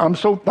Bible. I'm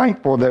so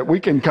thankful that we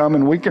can come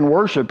and we can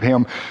worship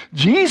Him.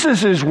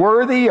 Jesus is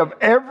worthy of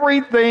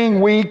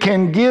everything we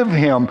can give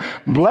Him.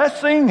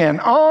 Blessing and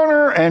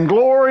honor and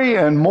glory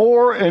and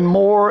more and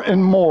more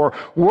and more.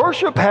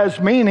 Worship has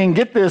meaning.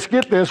 Get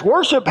this.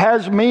 Worship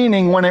has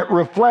meaning when it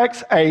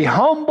reflects a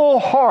humble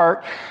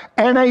heart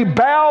and a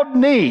bowed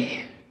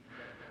knee.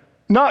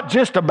 Not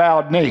just a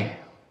bowed knee.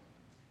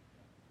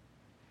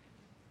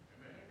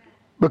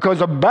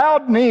 Because a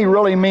bowed knee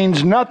really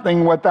means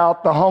nothing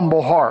without the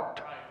humble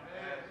heart.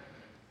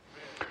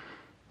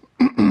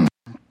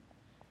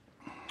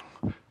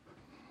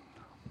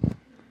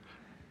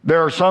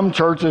 There are some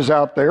churches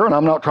out there, and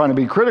I'm not trying to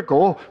be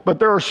critical, but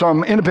there are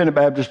some independent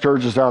Baptist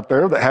churches out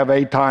there that have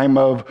a time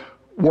of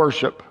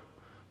worship.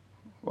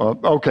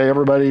 Okay,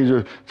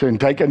 everybody can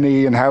take a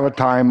knee and have a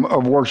time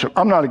of worship.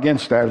 I'm not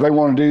against that. If they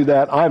want to do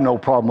that, I have no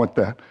problem with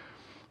that.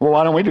 Well,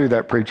 why don't we do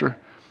that, preacher?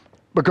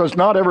 Because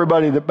not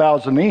everybody that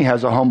bows the knee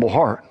has a humble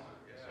heart.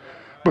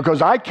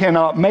 Because I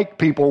cannot make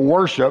people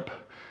worship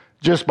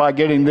just by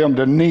getting them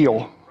to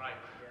kneel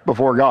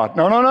before God.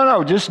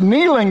 No. Just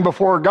kneeling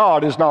before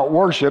God is not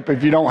worship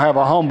if you don't have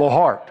a humble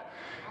heart.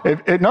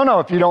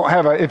 If you don't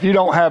have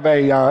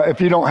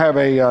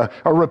a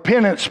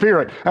repentant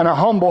spirit and a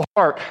humble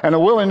heart and a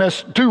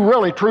willingness to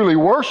really truly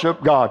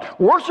worship God.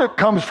 Worship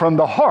comes from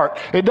the heart.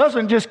 It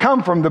doesn't just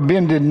come from the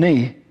bended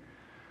knee.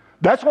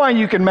 That's why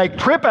you can make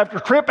trip after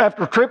trip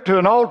after trip to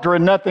an altar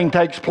and nothing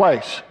takes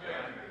place.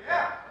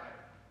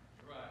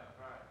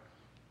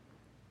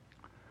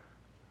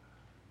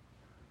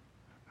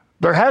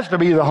 There has to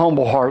be the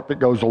humble heart that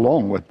goes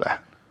along with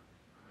that.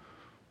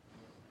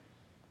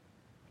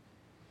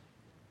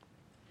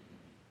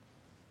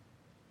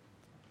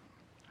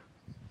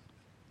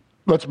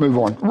 Let's move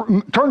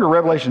on. Turn to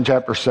Revelation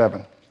chapter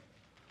 7.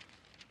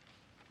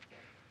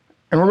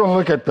 And we're going to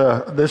look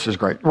at this is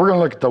great. We're going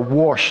to look at the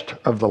washed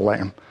of the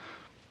Lamb.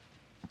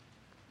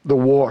 The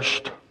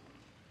washed.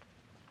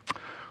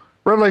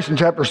 Revelation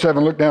chapter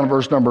 7, look down at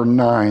verse number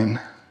 9.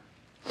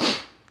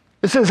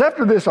 It says,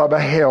 after this I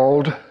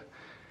beheld,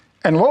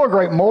 and lo, a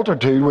great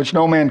multitude, which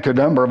no man could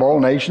number, of all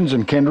nations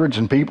and kindreds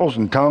and peoples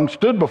and tongues,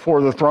 stood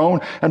before the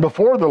throne and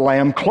before the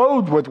Lamb,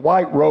 clothed with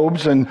white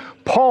robes and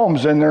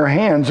palms in their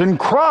hands, and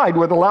cried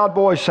with a loud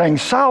voice, saying,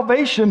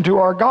 Salvation to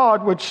our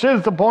God, which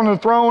sitteth upon the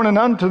throne, and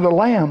unto the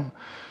Lamb.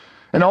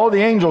 And all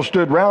the angels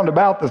stood round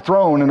about the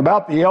throne and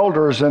about the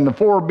elders and the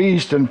four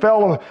beasts, and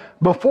fell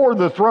before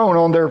the throne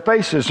on their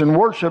faces and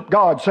worshiped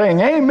God,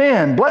 saying,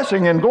 Amen,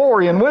 blessing and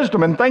glory and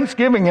wisdom and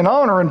thanksgiving and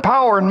honor and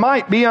power and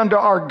might be unto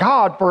our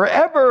God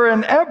forever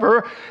and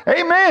ever.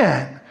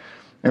 Amen.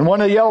 And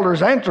one of the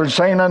elders answered,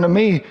 saying unto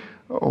me,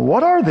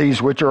 What are these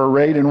which are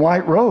arrayed in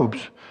white robes?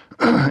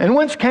 And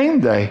whence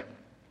came they?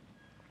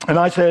 And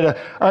I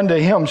said unto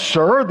him,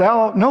 Sir,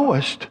 thou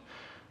knowest.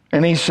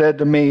 And he said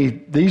to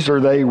me, These are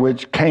they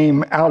which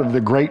came out of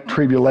the great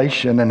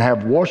tribulation, and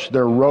have washed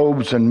their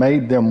robes and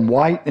made them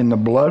white in the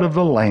blood of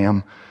the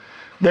Lamb.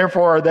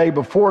 Therefore are they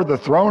before the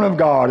throne of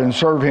God, and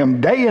serve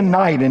Him day and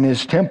night in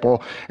His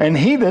temple. And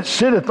He that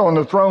sitteth on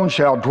the throne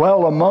shall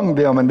dwell among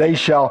them, and they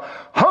shall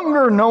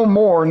hunger no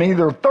more,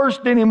 neither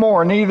thirst any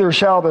more, neither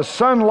shall the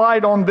sun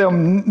light on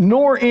them,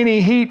 nor any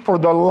heat. For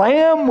the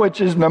Lamb which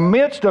is in the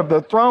midst of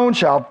the throne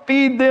shall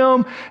feed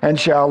them, and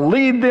shall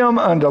lead them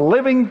unto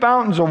living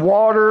fountains of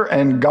water,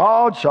 and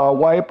God shall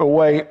wipe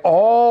away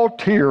all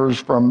tears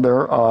from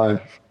their eyes.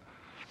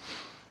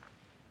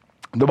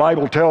 The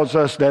Bible tells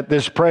us that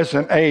this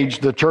present age,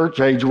 the church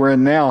age we're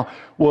in now,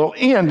 will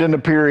end in the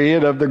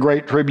period of the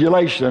Great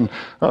Tribulation.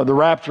 The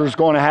rapture is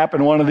going to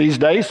happen one of these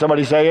days.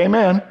 Somebody say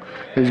amen.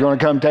 He's going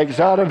to come take us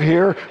out of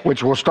here,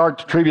 which will start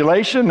the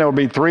tribulation. There will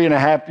be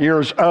 3.5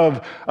 years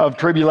of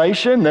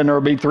tribulation. Then there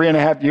will be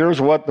 3.5 years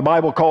of what the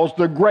Bible calls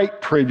the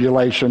Great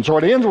Tribulation. So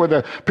it ends with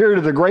a period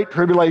of the Great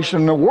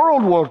Tribulation. The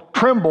world will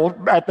tremble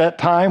at that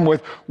time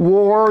with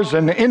wars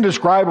and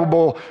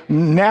indescribable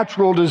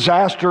natural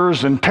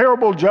disasters and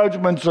terrible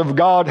judgments of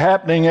God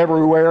happening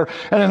everywhere.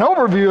 And an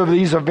overview of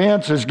these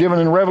events is given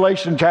in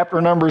Revelation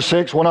chapter number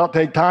 6. We'll not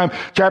take time.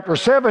 Chapter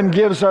 7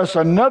 gives us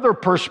another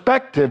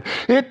perspective.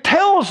 It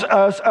tells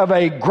us of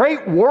a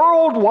great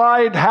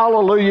worldwide,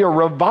 hallelujah,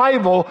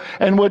 revival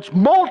in which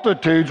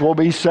multitudes will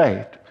be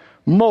saved.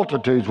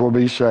 Multitudes will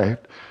be saved.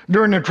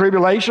 During the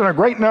tribulation, a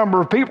great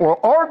number of people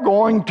are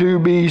going to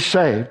be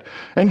saved.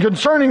 And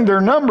concerning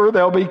their number,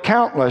 they'll be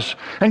countless.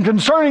 And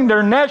concerning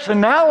their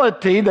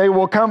nationality, they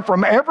will come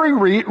from every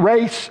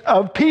race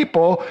of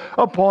people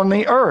upon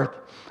the earth.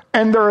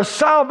 And their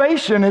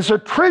salvation is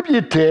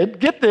attributed,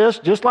 get this,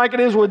 just like it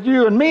is with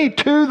you and me,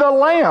 to the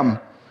Lamb.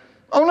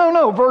 Oh,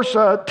 no, verse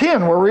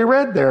 10 where we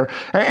read there.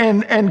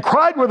 And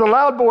cried with a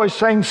loud voice,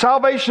 saying,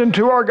 salvation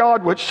to our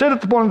God, which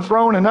sitteth upon the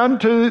throne, and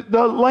unto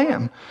the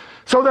Lamb.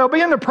 So they'll be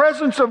in the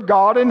presence of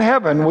God in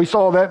heaven. We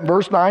saw that in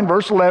verse 9,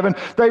 verse 11.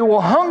 They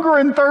will hunger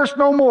and thirst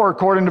no more,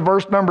 according to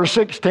verse number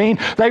 16.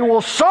 They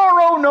will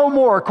sorrow no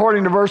more,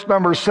 according to verse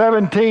number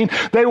 17.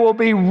 They will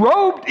be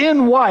robed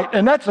in white,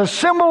 and that's a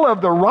symbol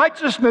of the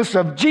righteousness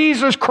of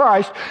Jesus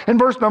Christ in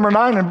verse number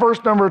 9 and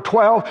verse number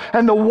 12.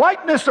 And the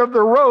whiteness of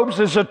the robes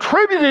is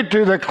attributed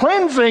to the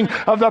cleansing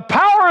of the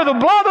power of the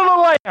blood of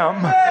the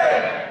Lamb.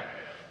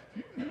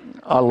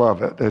 I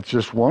love it. It's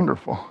just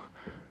wonderful.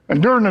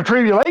 And during the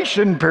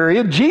tribulation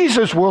period,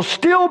 Jesus will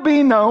still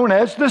be known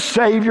as the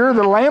Savior,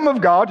 the Lamb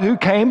of God, who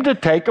came to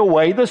take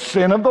away the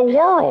sin of the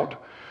world.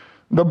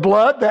 The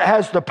blood that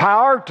has the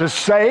power to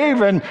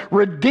save and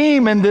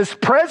redeem in this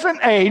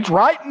present age,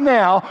 right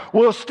now,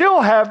 will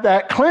still have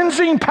that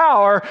cleansing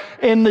power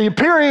in the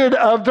period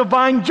of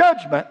divine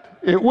judgment.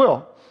 It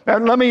will.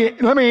 And let me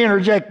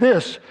interject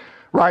this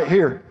right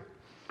here.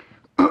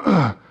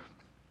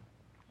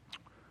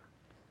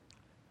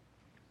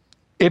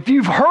 If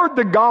you've heard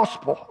the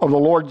gospel of the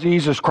Lord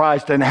Jesus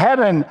Christ and had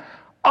an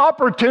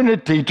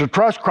opportunity to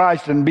trust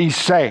Christ and be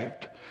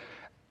saved,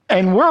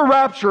 and we're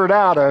raptured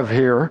out of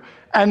here,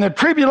 and the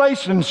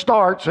tribulation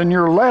starts and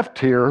you're left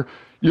here,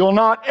 you'll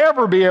not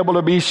ever be able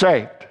to be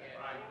saved.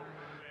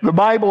 The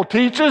Bible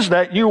teaches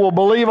that you will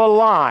believe a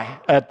lie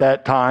at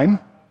that time.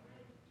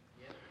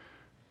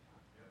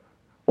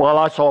 Well,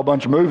 I saw a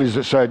bunch of movies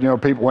that said,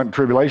 people went in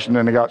tribulation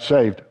and they got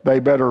saved.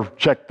 They better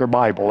check their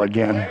Bible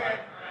again.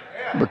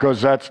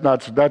 Because that's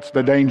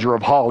the danger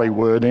of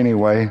Hollywood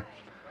anyway.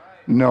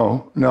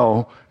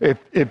 No.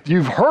 If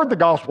you've heard the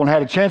gospel and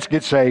had a chance to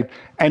get saved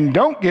and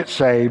don't get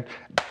saved,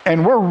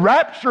 and we're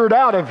raptured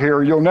out of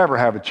here, you'll never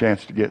have a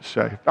chance to get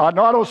saved. I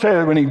don't say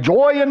that with any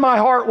joy in my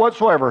heart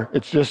whatsoever.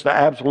 It's just the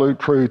absolute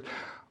truth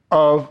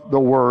of the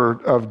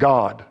Word of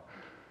God.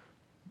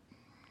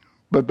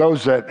 But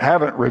those that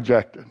haven't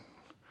rejected,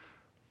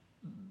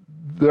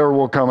 there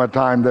will come a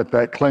time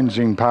that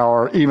cleansing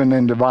power, even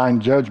in divine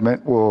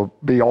judgment, will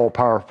be all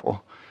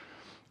powerful.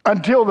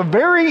 Until the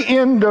very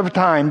end of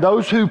time,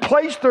 those who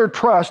place their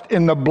trust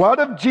in the blood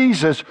of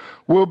Jesus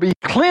will be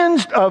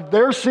cleansed of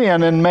their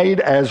sin and made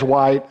as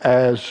white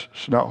as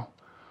snow.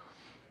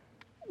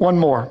 One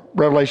more,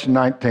 Revelation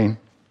 19.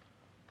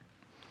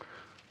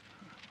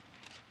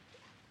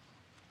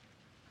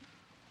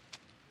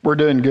 We're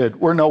doing good.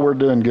 We're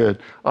doing good.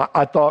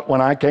 I thought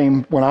when I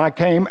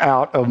came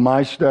out of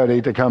my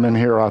study to come in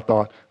here, I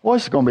thought, well,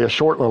 this is going to be a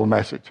short little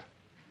message.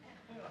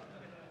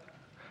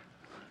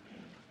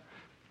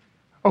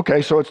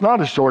 Okay, so it's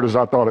not as short as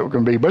I thought it was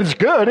going to be, but it's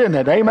good, isn't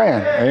it?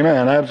 Amen.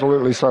 Amen.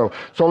 Absolutely so.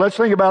 So let's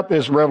think about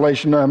this,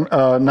 Revelation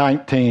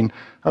 19.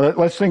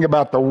 Let's think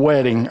about the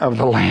wedding of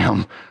the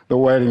Lamb. The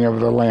wedding of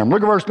the Lamb.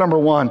 Look at verse number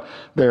 1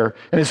 there.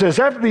 And it says,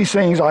 after these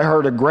things I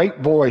heard a great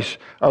voice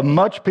of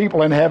much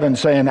people in heaven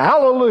saying,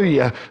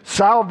 Hallelujah,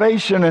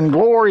 salvation and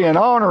glory and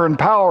honor and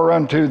power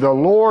unto the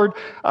Lord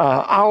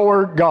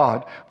our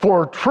God.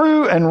 For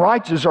true and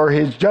righteous are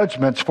his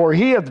judgments. For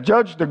he hath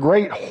judged the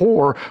great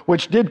whore,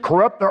 which did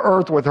corrupt the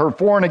earth with her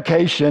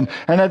fornication,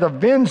 and hath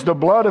avenged the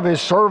blood of his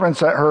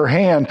servants at her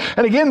hand.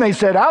 And again they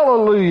said,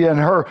 Hallelujah, and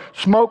her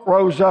smoke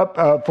rose up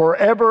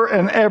forever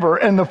and ever.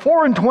 And the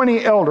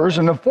 24 elders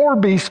and the 4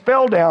 beasts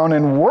fell down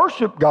and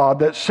worshiped God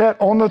that sat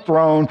on the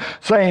throne,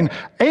 saying,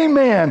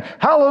 Amen,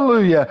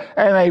 hallelujah.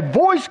 And a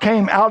voice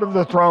came out of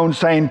the throne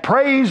saying,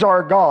 Praise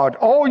our God,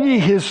 all ye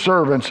his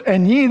servants,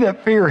 and ye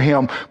that fear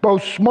him,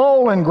 both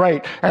small and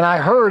great. And I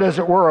heard, as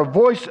it were, a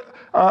voice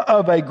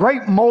of a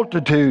great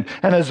multitude,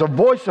 and as the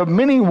voice of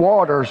many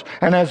waters,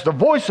 and as the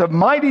voice of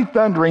mighty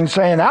thundering,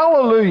 saying,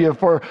 Hallelujah,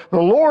 for the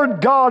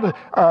Lord God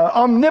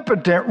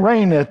omnipotent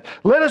reigneth.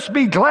 Let us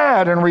be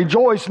glad and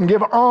rejoice and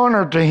give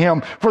honor to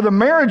him. For the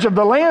marriage of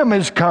the Lamb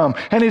is come,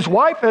 and his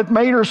wife hath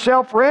made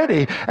herself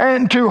ready.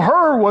 And to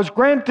her was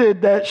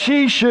granted that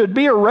she should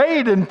be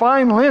arrayed in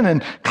fine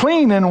linen,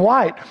 clean and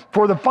white.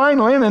 For the fine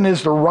linen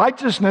is the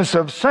righteousness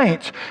of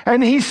saints.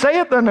 And he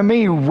saith unto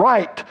me,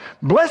 Right,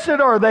 blessed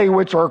are they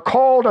which are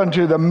called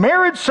unto the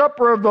marriage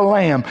supper of the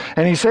Lamb.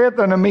 And he saith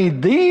unto me,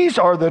 These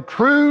are the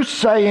true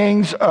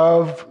sayings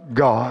of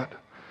God.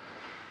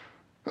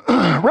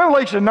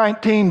 Revelation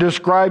 19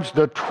 describes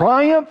the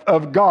triumph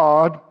of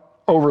God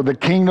over the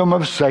kingdom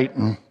of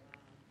Satan.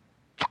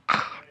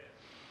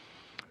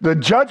 The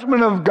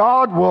judgment of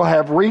God will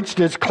have reached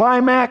its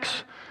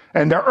climax,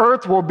 and the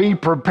earth will be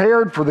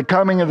prepared for the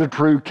coming of the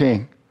true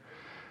King.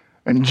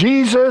 And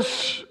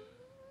Jesus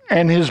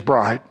and his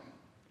bride.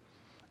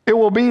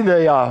 It'll be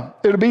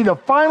the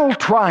final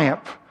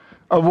triumph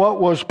of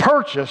what was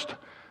purchased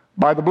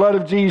by the blood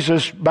of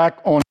Jesus back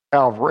on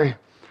Calvary.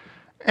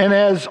 And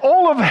as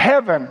all of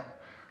heaven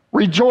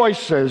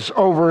rejoices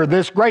over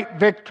this great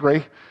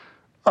victory,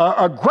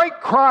 a great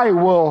cry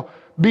will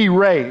be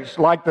raised,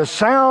 like the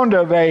sound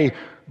of a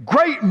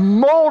great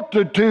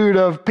multitude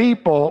of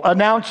people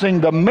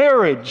announcing the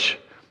marriage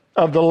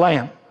of the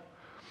Lamb.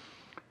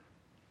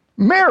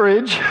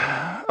 Marriage,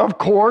 of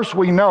course,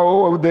 we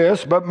know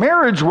this, but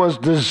marriage was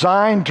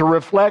designed to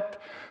reflect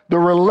the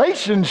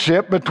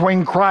relationship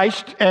between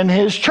Christ and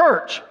his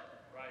church.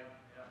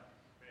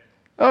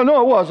 Oh,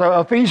 no, it was.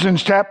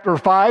 Ephesians chapter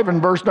 5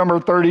 and verse number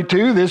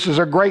 32. This is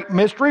a great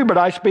mystery, but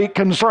I speak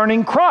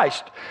concerning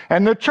Christ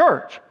and the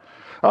church.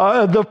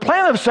 The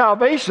plan of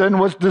salvation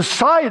was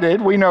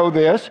decided, we know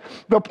this,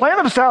 the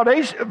plan of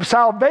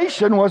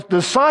salvation was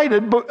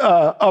decided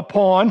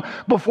upon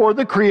before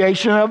the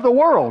creation of the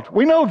world.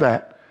 We know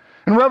that.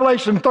 And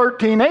Revelation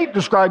 13:8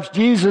 describes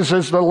Jesus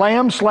as the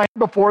Lamb slain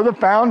before the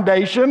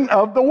foundation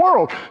of the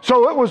world.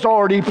 So it was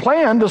already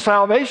planned. The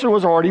salvation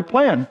was already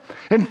planned.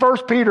 In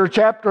 1 Peter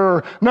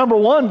chapter number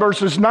 1,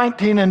 verses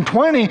 19 and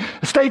 20,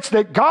 states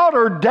that God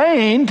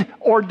ordained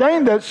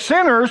that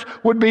sinners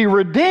would be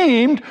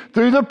redeemed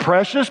through the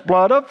precious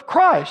blood of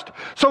Christ.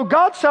 So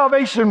God's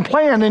salvation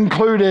plan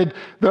included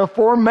the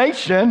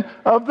formation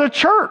of the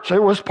church.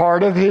 It was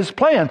part of his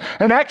plan.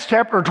 And Acts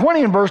chapter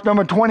 20 and verse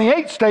number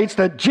 28 states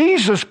that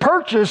Jesus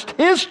purchased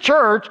his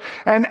church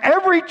and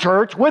every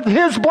church with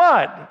his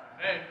blood.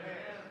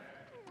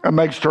 That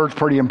makes church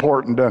pretty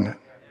important, doesn't it?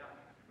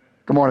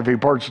 Come on, if he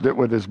purchased it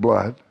with his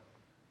blood.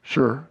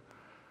 Sure.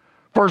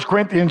 1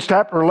 Corinthians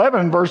chapter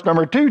 11, verse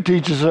number 2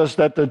 teaches us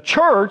that the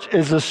church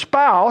is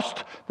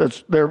espoused,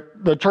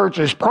 the church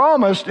is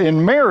promised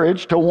in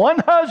marriage to one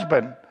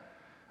husband,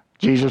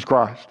 Jesus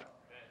Christ.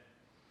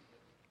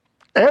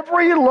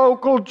 Every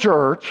local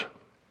church,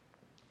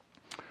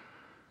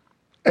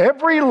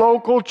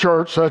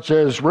 such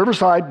as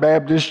Riverside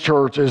Baptist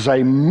Church, is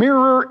a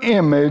mirror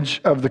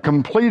image of the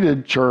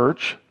completed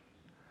church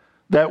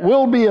that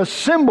will be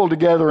assembled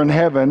together in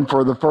heaven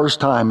for the first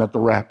time at the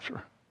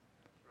rapture.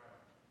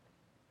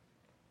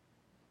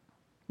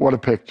 What a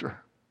picture.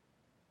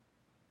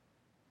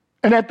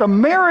 And at the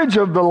marriage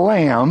of the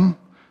Lamb,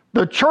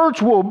 the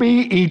church will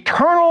be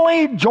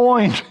eternally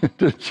joined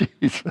to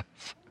Jesus.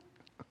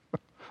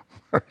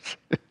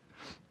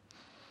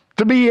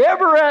 To be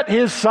ever at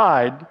his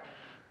side.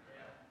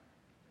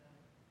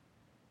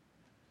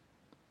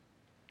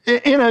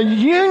 In a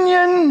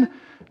union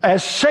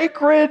as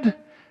sacred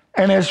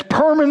and as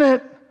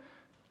permanent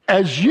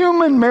as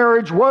human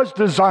marriage was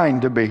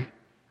designed to be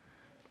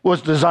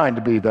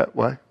that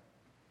way.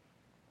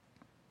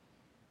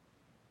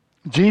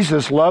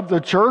 Jesus loved the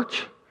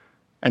church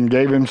and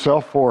gave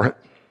himself for it.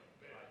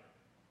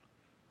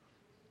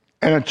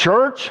 And a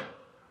church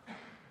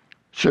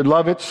should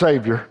love its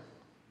Savior.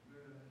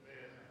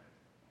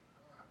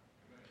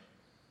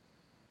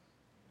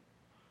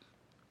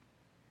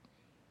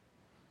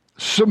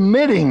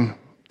 Submitting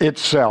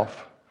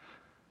itself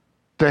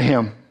to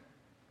him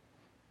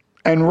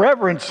and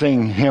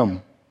reverencing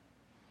him,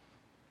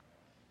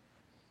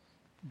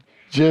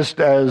 just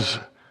as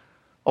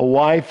a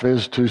wife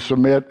is to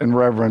submit and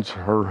reverence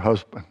her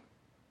husband.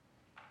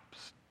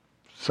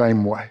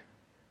 Same way.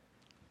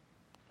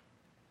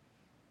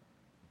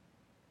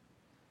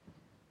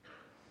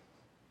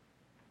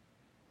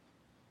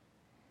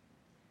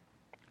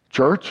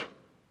 Church,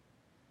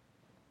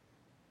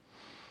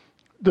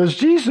 does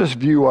Jesus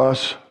view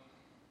us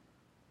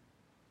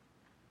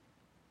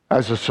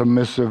as a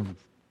submissive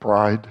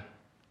bride?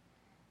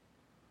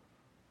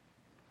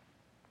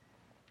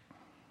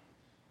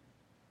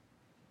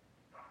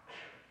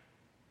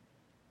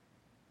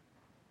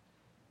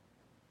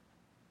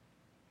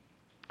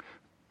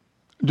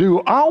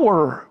 Do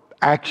our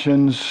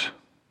actions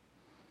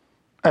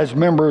as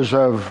members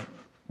of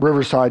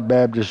Riverside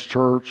Baptist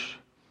Church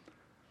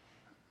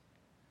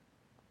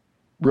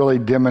really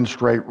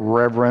demonstrate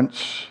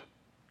reverence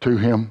to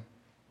him?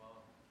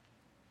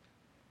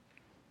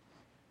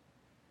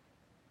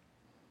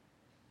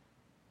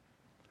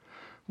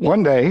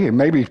 One day,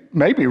 maybe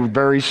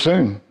very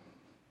soon,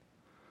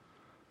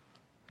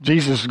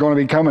 Jesus is going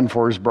to be coming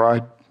for his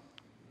bride.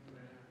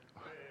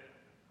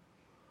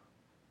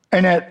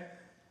 And at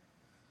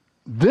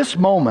this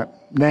moment,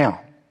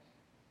 now,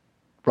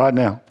 right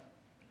now,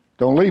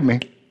 don't leave me.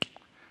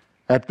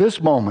 At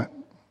this moment,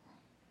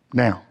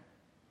 now,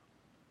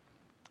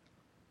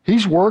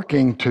 he's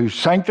working to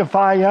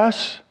sanctify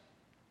us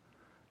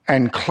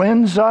and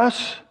cleanse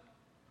us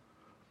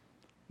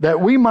that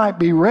we might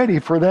be ready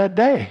for that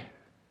day,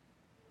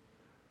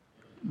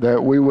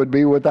 that we would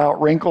be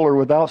without wrinkle or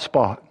without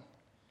spot.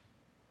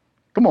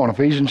 Come on,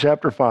 Ephesians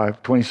chapter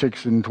 5,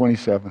 26 and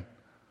 27.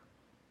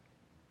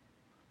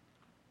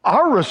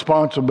 Our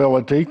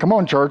responsibility, come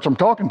on church, I'm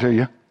talking to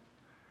you.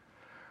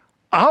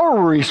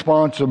 Our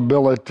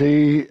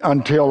responsibility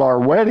until our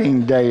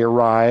wedding day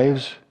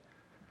arrives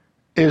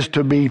is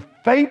to be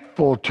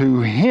faithful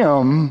to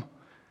Him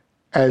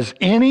as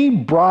any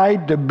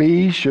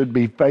bride-to-be should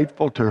be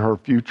faithful to her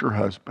future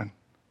husband.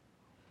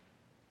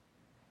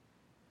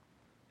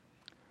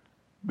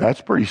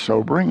 That's pretty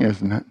sobering,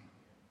 isn't it?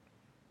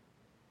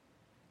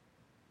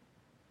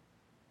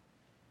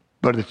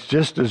 But it's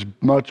just as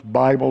much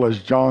Bible as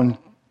John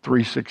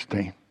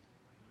 3:16.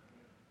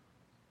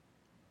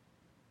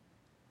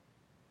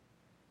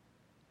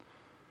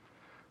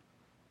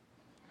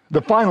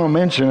 The final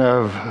mention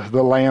of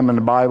the Lamb in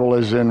the Bible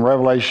is in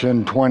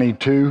Revelation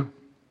 22.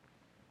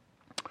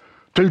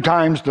 2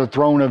 times the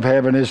throne of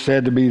heaven is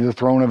said to be the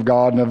throne of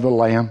God and of the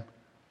Lamb.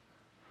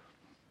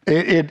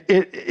 It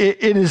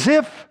is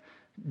if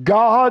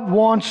God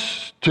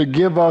wants to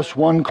give us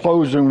one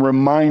closing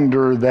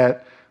reminder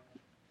that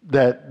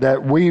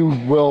we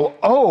will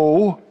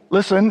owe,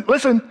 listen,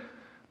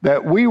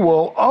 that we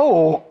will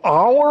owe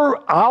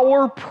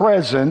our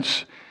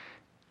presence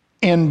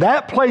in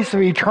that place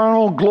of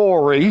eternal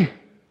glory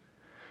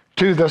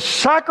to the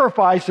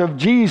sacrifice of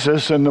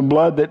Jesus and the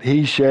blood that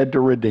He shed to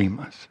redeem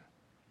us.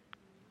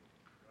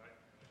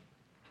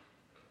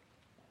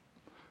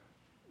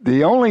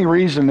 The only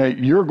reason that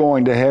you're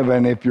going to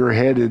heaven if you're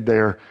headed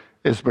there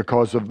is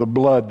because of the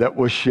blood that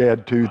was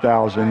shed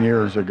 2,000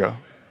 years ago.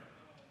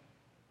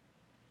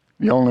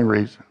 The only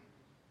reason.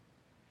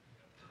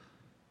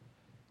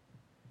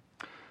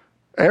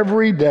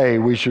 Every day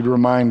we should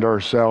remind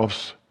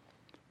ourselves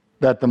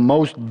that the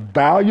most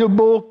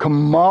valuable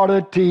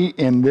commodity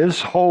in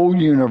this whole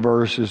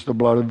universe is the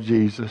blood of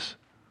Jesus.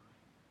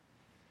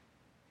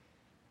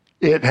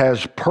 It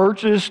has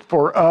purchased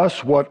for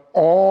us what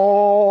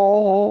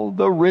all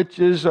the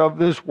riches of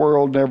this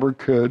world never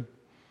could.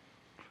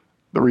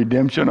 The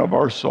redemption of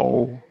our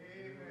soul.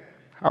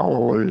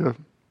 Hallelujah.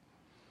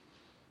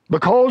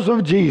 Because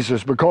of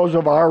Jesus, because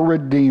of our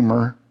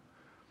Redeemer,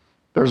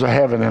 there's a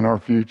heaven in our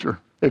future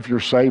if you're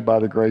saved by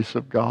the grace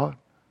of God.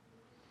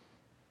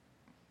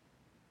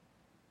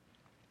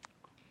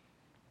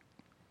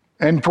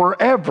 And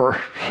forever,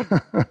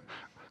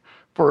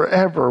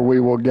 forever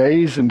we will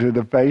gaze into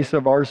the face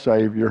of our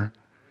Savior,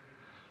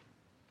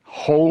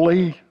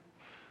 holy,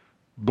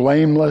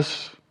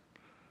 blameless,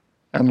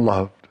 and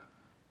loved.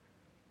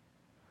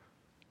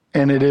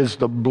 And it is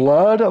the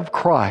blood of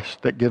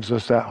Christ that gives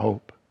us that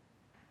hope.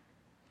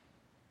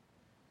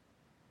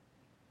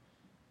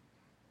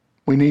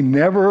 We need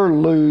never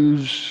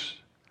lose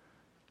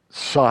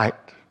sight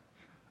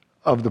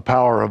of the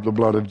power of the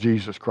blood of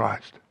Jesus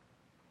Christ.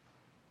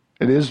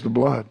 It is the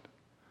blood.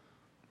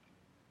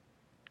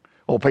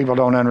 Well, people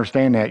don't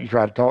understand that. You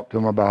try to talk to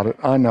them about it.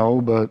 I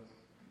know, but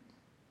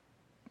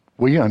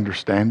we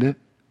understand it.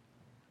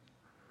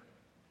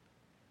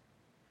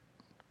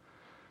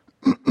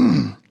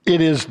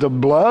 It is the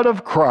blood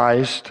of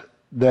Christ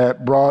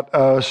that brought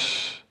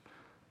us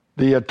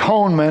the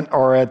atonement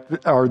or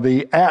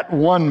the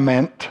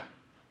at-one-ment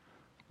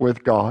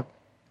with God.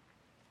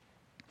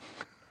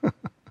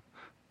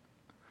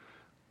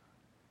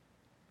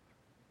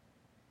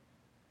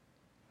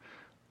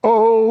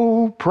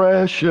 Oh,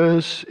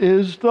 precious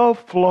is the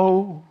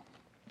flow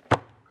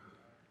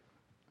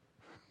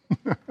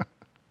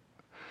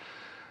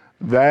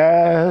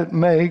that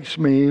makes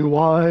me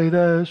white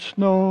as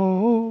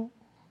snow.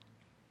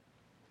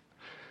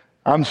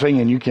 I'm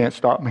singing, you can't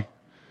stop me.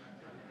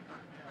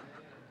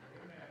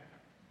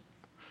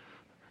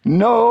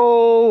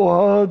 No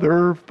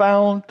other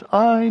fount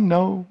I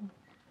know,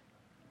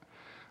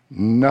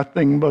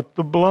 nothing but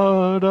the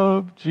blood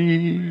of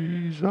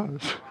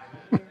Jesus.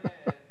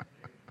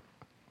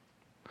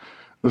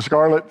 The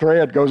scarlet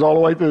thread goes all the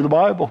way through the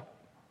Bible.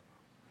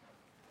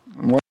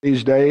 And one of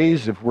these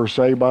days, if we're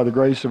saved by the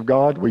grace of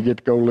God, we get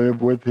to go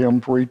live with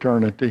Him for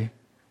eternity.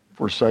 If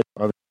we're saved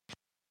by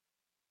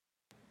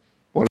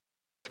the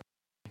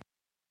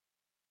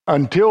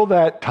until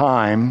that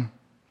time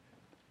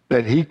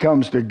that He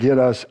comes to get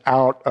us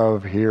out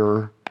of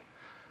here,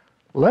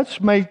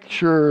 let's make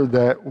sure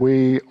that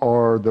we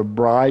are the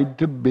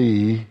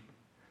bride-to-be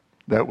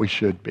that we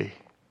should be.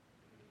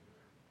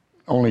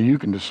 Only you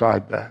can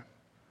decide that.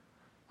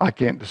 I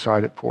can't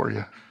decide it for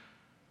you.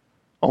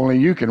 Only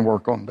you can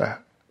work on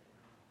that.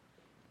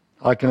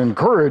 I can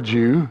encourage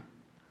you,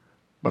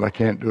 but I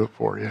can't do it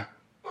for you.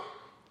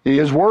 He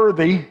is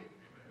worthy.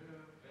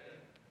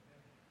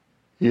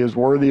 He is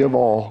worthy of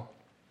all.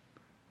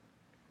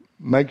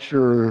 Make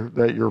sure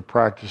that you're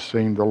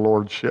practicing the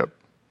lordship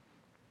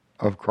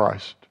of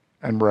Christ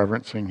and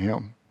reverencing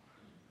Him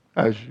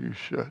as you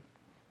should.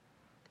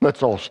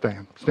 Let's all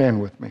stand.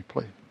 Stand with me,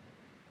 please.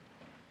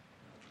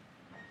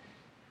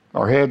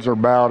 Our heads are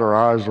bowed, our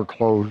eyes are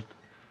closed.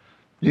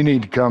 You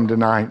need to come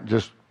tonight,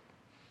 just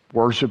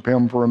worship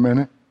Him for a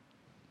minute,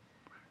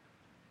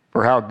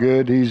 for how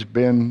good He's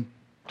been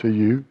to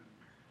you,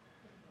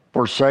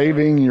 for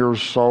saving your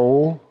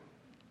soul,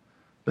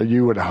 that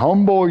you would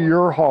humble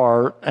your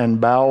heart and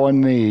bow a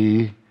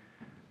knee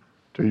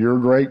to your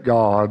great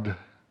God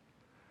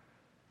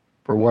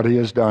for what He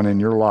has done in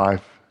your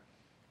life.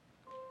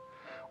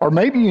 Or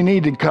maybe you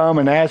need to come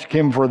and ask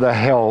Him for the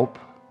help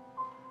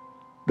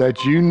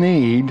that you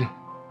need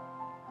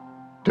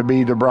to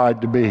be the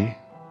bride-to-be,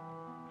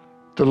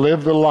 to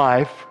live the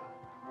life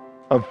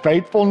of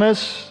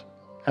faithfulness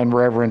and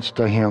reverence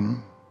to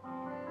Him.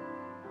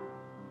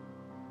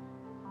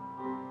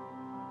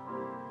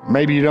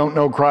 Maybe you don't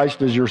know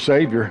Christ as your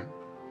Savior,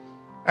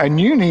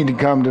 and you need to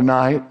come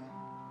tonight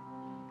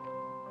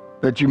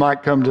that you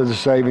might come to the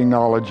saving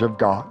knowledge of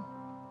God.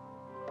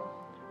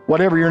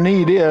 Whatever your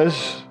need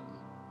is,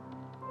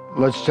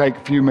 let's take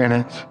a few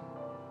minutes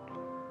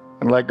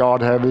and let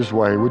God have His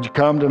way. Would you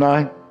come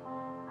tonight?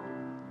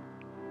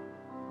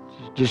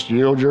 Just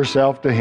yield yourself to Him.